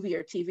a movie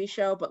or TV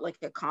show, but like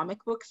a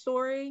comic book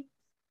story.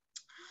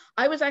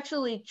 I was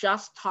actually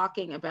just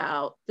talking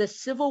about the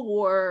Civil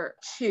War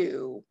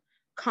II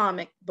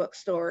comic book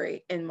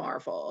story in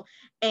Marvel,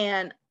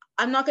 and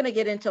I'm not going to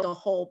get into the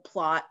whole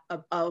plot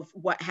of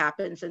what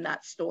happens in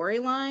that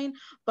storyline,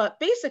 but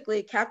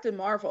basically Captain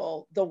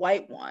Marvel, the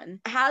white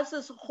one, has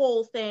this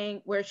whole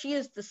thing where she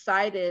has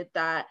decided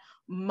that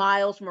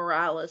Miles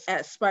Morales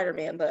as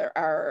Spider-Man,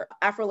 our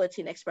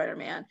Afro-Latinx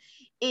Spider-Man,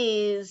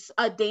 is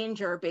a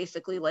danger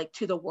basically like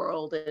to the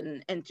world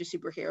and to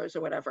superheroes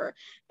or whatever,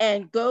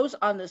 and goes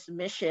on this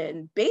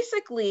mission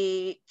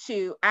basically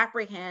to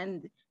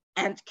apprehend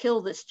and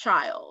kill this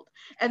child.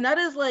 And that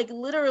is like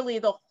literally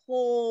the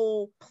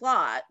whole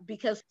plot,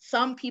 because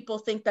some people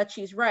think that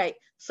she's right,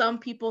 some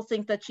people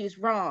think that she's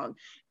wrong.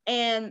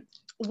 And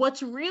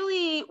what's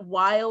really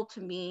wild to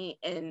me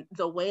in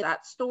the way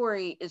that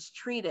story is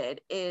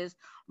treated is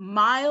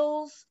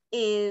Miles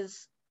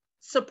is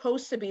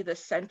supposed to be the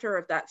center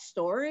of that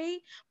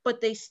story,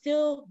 but they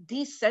still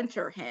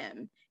decenter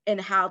him in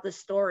how the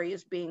story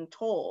is being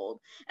told.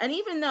 And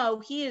even though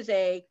he is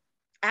a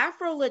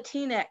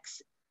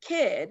Afro-Latinx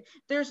kid,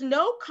 there's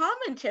no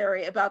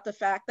commentary about the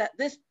fact that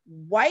this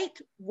white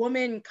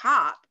woman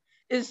cop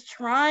is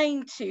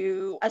trying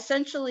to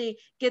essentially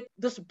get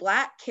this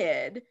Black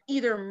kid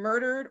either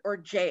murdered or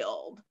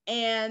jailed.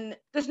 And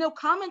there's no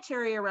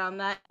commentary around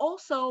that.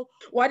 Also,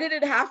 why did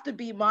it have to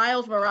be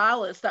Miles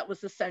Morales that was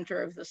the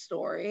center of the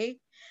story?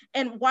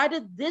 And why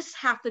did this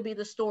have to be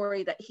the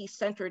story that he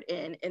centered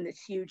in this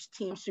huge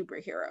team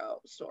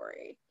superhero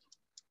story?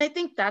 I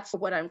think that's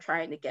what I'm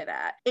trying to get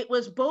at. It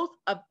was both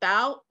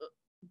about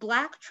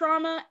Black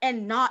trauma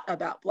and not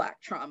about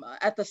Black trauma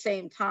at the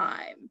same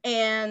time.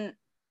 And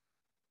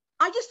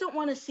I just don't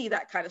want to see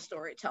that kind of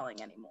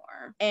storytelling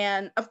anymore.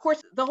 And of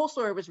course, the whole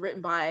story was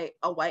written by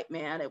a white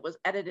man. It was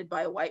edited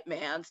by a white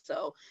man.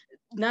 So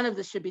none of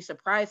this should be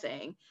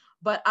surprising.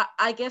 But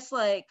I guess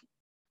like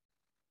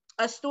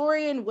a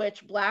story in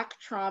which Black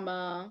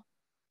trauma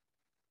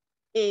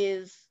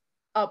is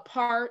a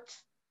part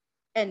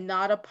and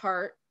not a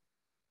part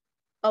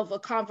of a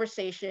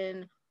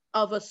conversation,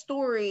 of a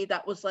story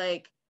that was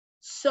like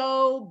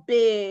so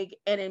big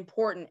and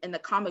important in the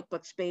comic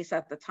book space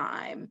at the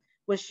time,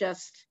 was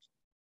just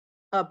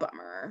a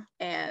bummer.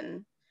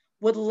 And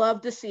would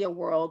love to see a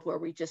world where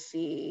we just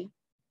see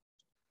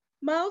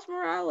Miles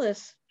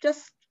Morales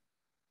just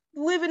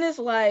living his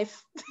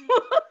life,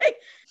 like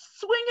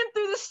swinging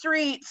through the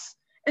streets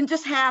and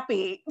just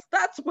happy.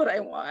 That's what I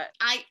want.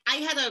 I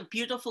had a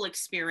beautiful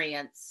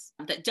experience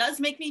that does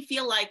make me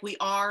feel like we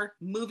are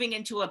moving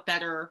into a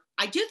better,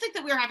 I do think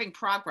that we're having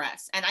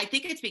progress. And I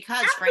think it's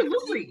because,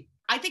 frankly,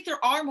 I think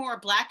there are more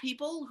Black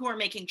people who are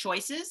making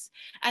choices.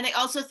 And I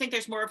also think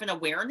there's more of an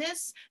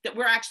awareness that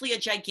we're actually a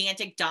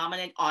gigantic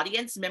dominant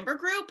audience member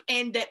group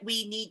and that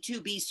we need to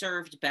be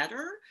served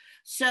better.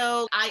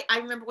 So I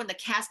remember when the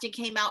casting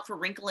came out for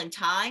Wrinkle in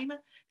Time,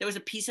 there was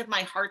a piece of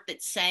my heart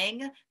that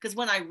sang, because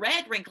when I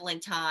read Wrinkle in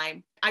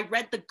Time, I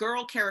read the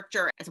girl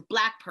character as a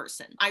Black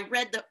person. I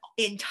read the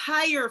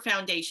entire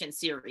Foundation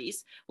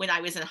series when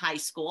I was in high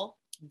school,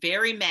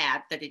 very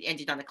mad that it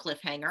ended on a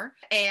cliffhanger.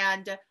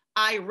 And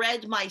I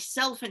read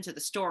myself into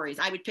the stories.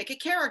 I would pick a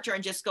character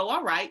and just go,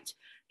 all right,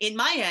 in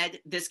my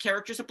head, this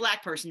character's a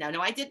Black person. Now,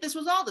 no, I did this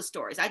with all the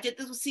stories. I did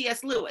this with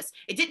C.S. Lewis.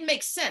 It didn't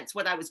make sense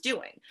what I was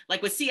doing.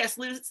 Like with C.S.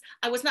 Lewis,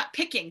 I was not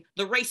picking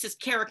the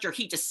racist character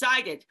he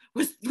decided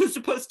was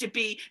supposed to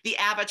be the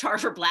avatar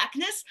for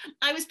Blackness.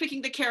 I was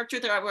picking the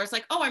character that I was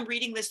like, oh, I'm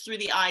reading this through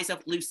the eyes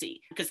of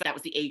Lucy, because that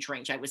was the age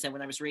range I was in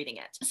when I was reading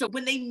it. So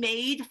when they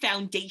made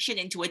Foundation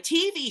into a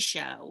TV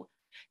show,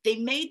 they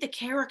made the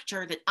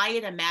character that I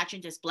had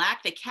imagined as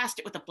Black, they cast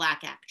it with a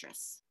Black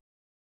actress.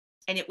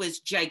 And it was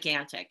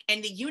gigantic.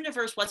 And the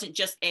universe wasn't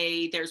just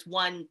there's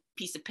one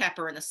piece of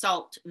pepper in a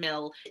salt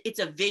mill. It's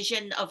a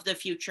vision of the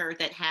future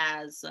that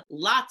has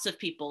lots of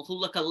people who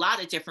look a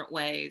lot of different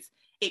ways.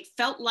 It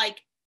felt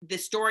like the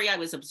story I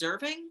was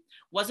observing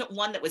wasn't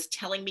one that was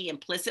telling me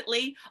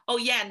implicitly, oh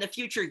yeah, in the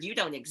future, you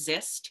don't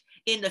exist.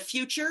 In the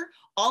future,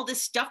 all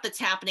this stuff that's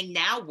happening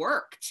now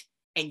worked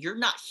and you're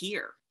not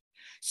here.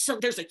 So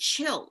there's a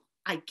chill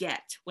I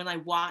get when I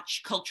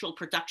watch cultural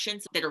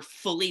productions that are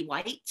fully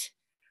white.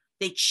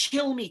 They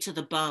chill me to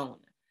the bone,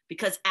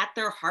 because at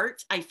their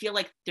heart, I feel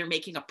like they're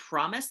making a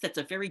promise that's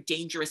a very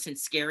dangerous and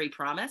scary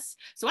promise.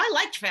 So I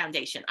liked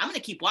Foundation. I'm going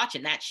to keep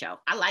watching that show.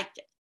 I liked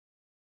it.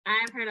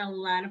 I've heard a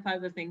lot of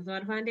positive things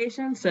about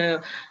Foundation,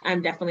 so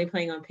I'm definitely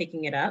planning on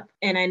picking it up.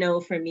 And I know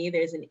for me,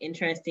 there's an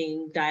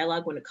interesting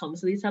dialogue when it comes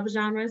to these type of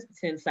genres,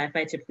 since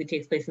sci-fi typically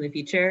takes place in the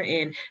future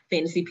and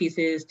fantasy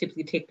pieces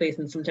typically take place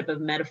in some type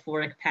of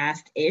metaphoric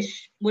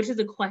past-ish, which is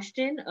a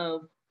question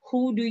of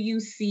who do you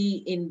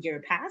see in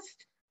your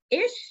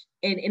past-ish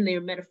and in their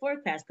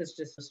metaphoric past, because it's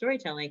just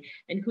storytelling,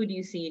 and who do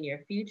you see in your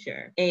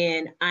future?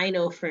 And I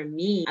know for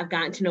me, I've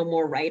gotten to know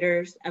more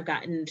writers, I've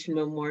gotten to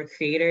know more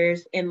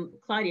creators. And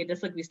Claudia,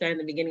 just like we started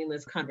in the beginning of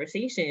this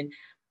conversation,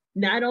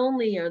 not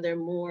only are there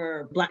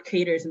more Black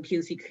creators and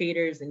POC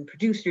creators and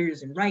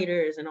producers and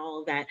writers and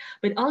all of that,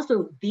 but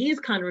also these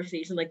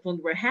conversations, like one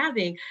we're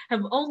having,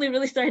 have only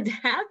really started to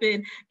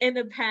happen in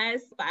the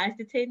past 5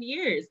 to 10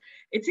 years.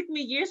 It took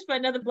me years for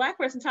another Black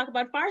person to talk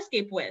about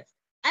Farscape with.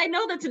 I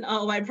know that's an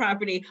all-white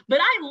property, but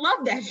I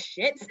love that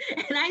shit.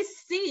 And I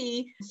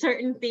see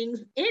certain things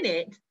in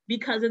it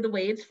because of the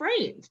way it's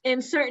framed,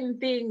 and certain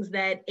things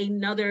that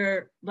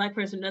another Black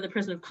person, another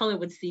person of color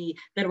would see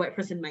that a white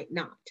person might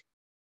not.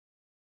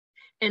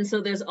 And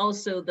so there's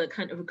also the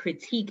kind of a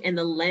critique and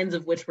the lens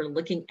of which we're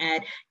looking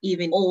at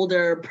even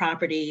older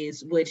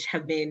properties, which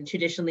have been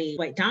traditionally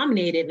white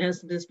dominated, and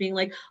as this being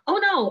like, oh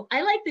no,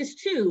 I like this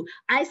too.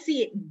 I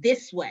see it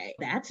this way.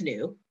 That's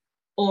new.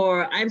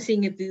 Or I'm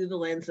seeing it through the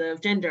lens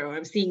of gender, or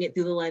I'm seeing it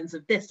through the lens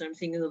of this, or I'm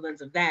seeing it through the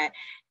lens of that.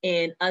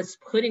 And us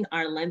putting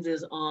our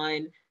lenses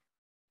on,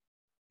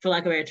 for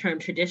lack of a better term,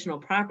 traditional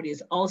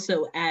properties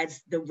also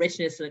adds the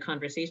richness to the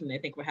conversation that I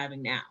think we're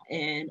having now.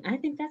 And I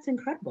think that's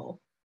incredible.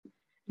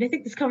 And I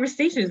think this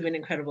conversation has been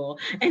incredible.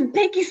 And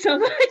thank you so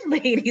much,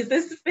 ladies.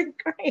 This has been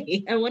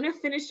great. I want to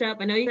finish up.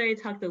 I know you already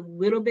talked a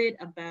little bit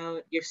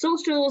about your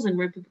socials and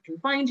where people can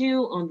find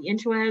you on the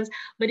interwebs,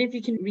 but if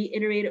you can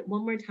reiterate it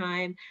one more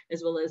time,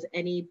 as well as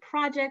any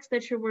projects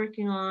that you're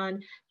working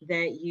on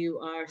that you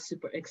are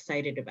super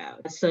excited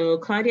about. So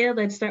Claudia,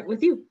 let's start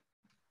with you.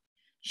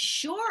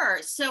 Sure.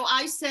 So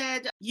I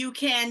said you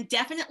can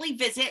definitely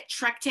visit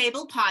Trek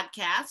Table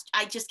Podcast.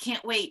 I just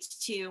can't wait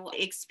to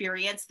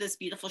experience this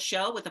beautiful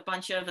show with a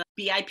bunch of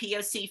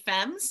BIPOC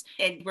femmes.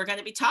 And we're going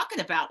to be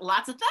talking about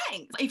lots of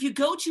things. If you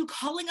go to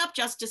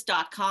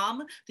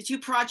callingupjustice.com, the two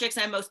projects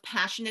I'm most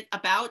passionate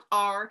about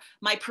are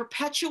my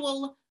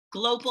perpetual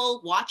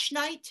global watch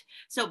night.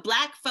 So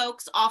Black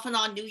folks, often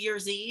on New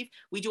Year's Eve,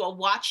 we do a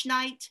watch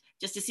night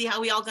just to see how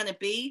we all going to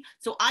be.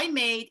 So I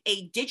made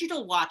a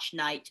digital watch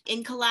night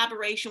in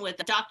collaboration with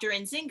Dr.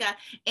 Nzinga.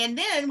 And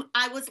then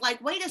I was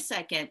like, wait a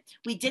second,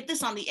 we did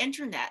this on the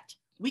internet.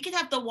 We could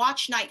have the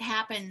watch night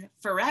happen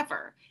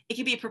forever. It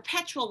could be a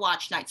perpetual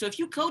watch night. So if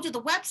you go to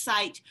the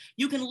website,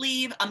 you can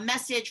leave a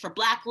message for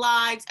Black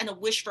lives and a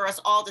wish for us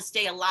all to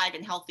stay alive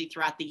and healthy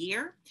throughout the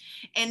year.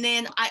 And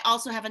then I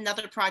also have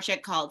another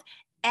project called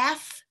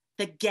F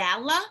the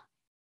Gala.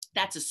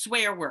 That's a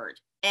swear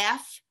word.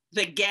 F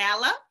the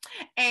Gala,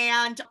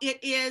 and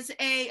it is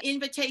an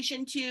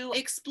invitation to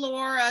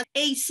explore a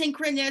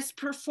asynchronous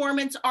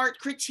performance art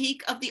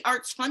critique of the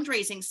arts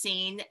fundraising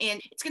scene.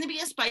 And it's going to be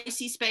a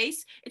spicy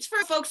space. It's for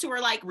folks who are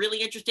like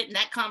really interested in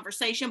that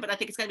conversation, but I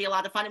think it's going to be a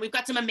lot of fun. And we've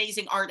got some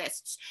amazing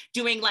artists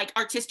doing like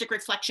artistic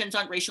reflections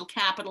on racial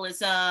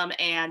capitalism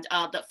and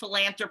the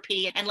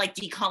philanthropy and like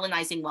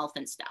decolonizing wealth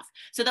and stuff.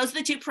 So those are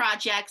the two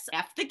projects,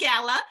 F the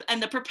Gala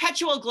and the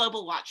Perpetual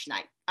Global Watch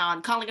Night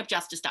on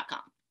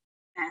callingupjustice.com.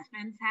 That's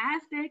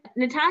fantastic.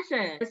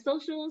 Natasha, the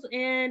socials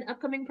and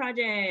upcoming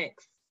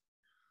projects.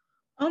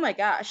 Oh my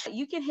gosh,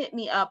 you can hit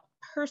me up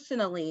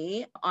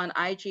personally on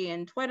IG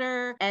and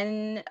Twitter,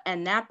 and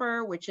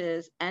Napper, which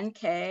is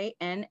NKNAPPER.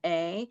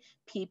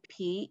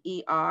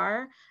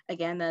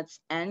 Again, that's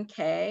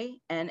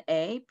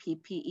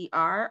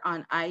NKNAPPER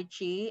on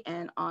IG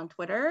and on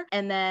Twitter.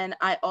 And then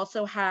I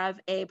also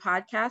have a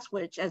podcast,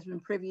 which has been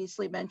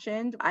previously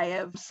mentioned. I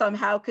have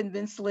somehow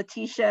convinced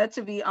Letitia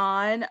to be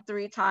on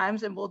 3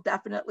 times, and we'll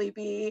definitely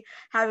be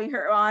having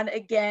her on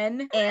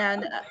again.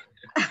 And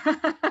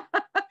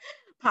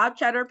Pop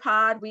Chatter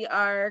Pod, we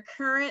are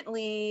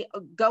currently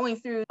going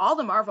through all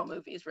the Marvel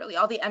movies, really,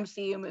 all the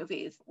MCU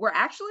movies. We're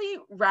actually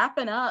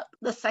wrapping up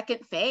the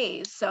second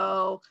phase.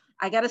 So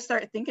I got to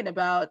start thinking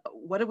about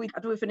how do we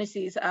finish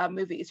these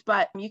movies.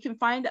 But you can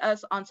find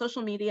us on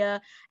social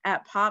media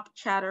at Pop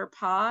Chatter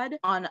Pod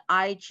on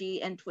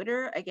IG and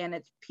Twitter. Again,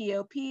 it's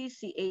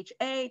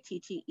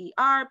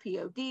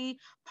POPCHATTERPOD,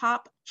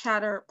 Pop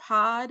Chatter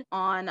Pod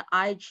on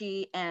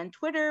IG and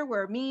Twitter,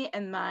 where me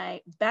and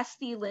my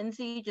bestie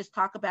Lindsay just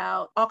talk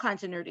about all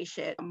kinds of nerdy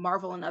shit,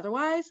 Marvel and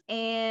otherwise.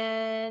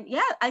 And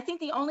yeah, I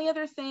think the only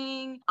other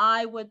thing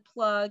I would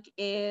plug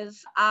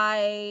is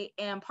I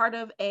am part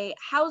of a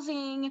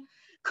housing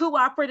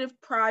cooperative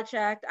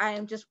project I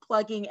am just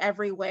plugging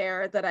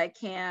everywhere that I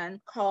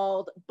can,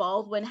 called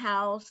Baldwin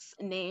House,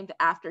 named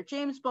after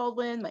James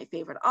Baldwin, my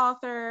favorite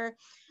author.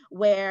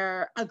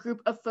 where a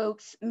group of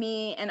folks,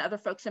 me and other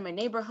folks in my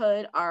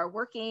neighborhood, are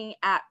working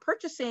at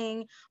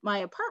purchasing my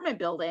apartment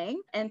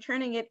building and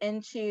turning it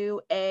into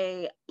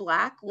a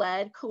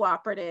Black-led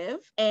cooperative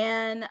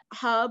and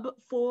hub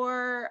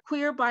for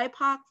queer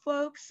BIPOC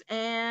folks.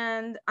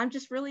 And I'm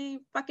just really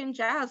fucking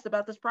jazzed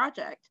about this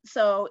project.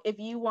 So if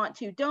you want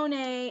to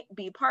donate,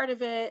 be part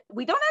of it.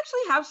 We don't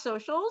actually have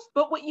socials,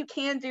 but what you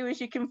can do is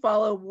you can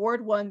follow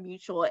Ward 1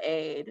 Mutual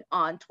Aid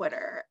on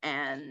Twitter,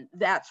 and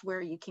that's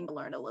where you can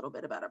learn a little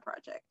bit about our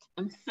project.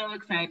 I'm so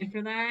excited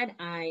for that.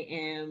 I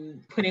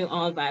am putting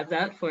all vibes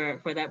out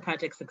for that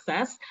project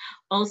success.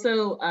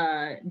 Also,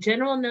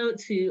 general note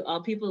to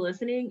all people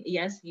listening,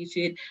 yes, you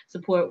should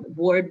support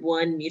Ward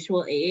 1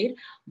 Mutual Aid,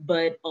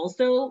 but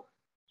also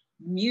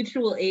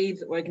mutual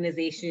aids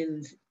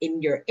organizations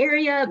in your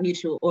area,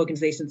 mutual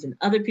organizations in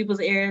other people's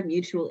area.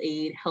 Mutual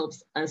aid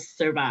helps us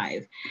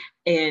survive.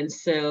 And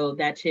so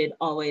that should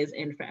always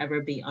and forever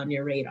be on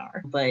your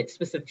radar. But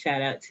specific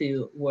shout out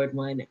to Ward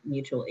 1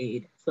 Mutual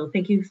Aid. So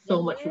thank you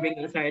so much for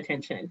bringing this to our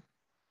attention.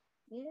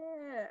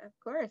 Yeah, of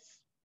course.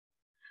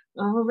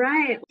 All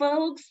right,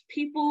 folks,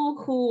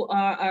 people who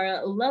are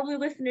our lovely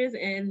listeners,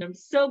 and I'm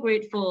so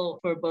grateful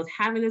for both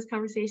having these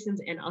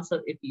conversations and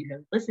also if you have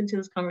listened to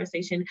this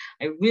conversation.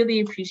 I really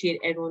appreciate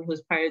everyone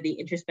who's part of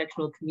the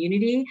intersectional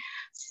community.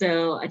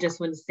 So I just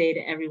want to say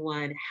to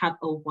everyone, have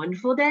a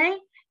wonderful day,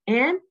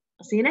 and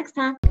I'll see you next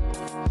time.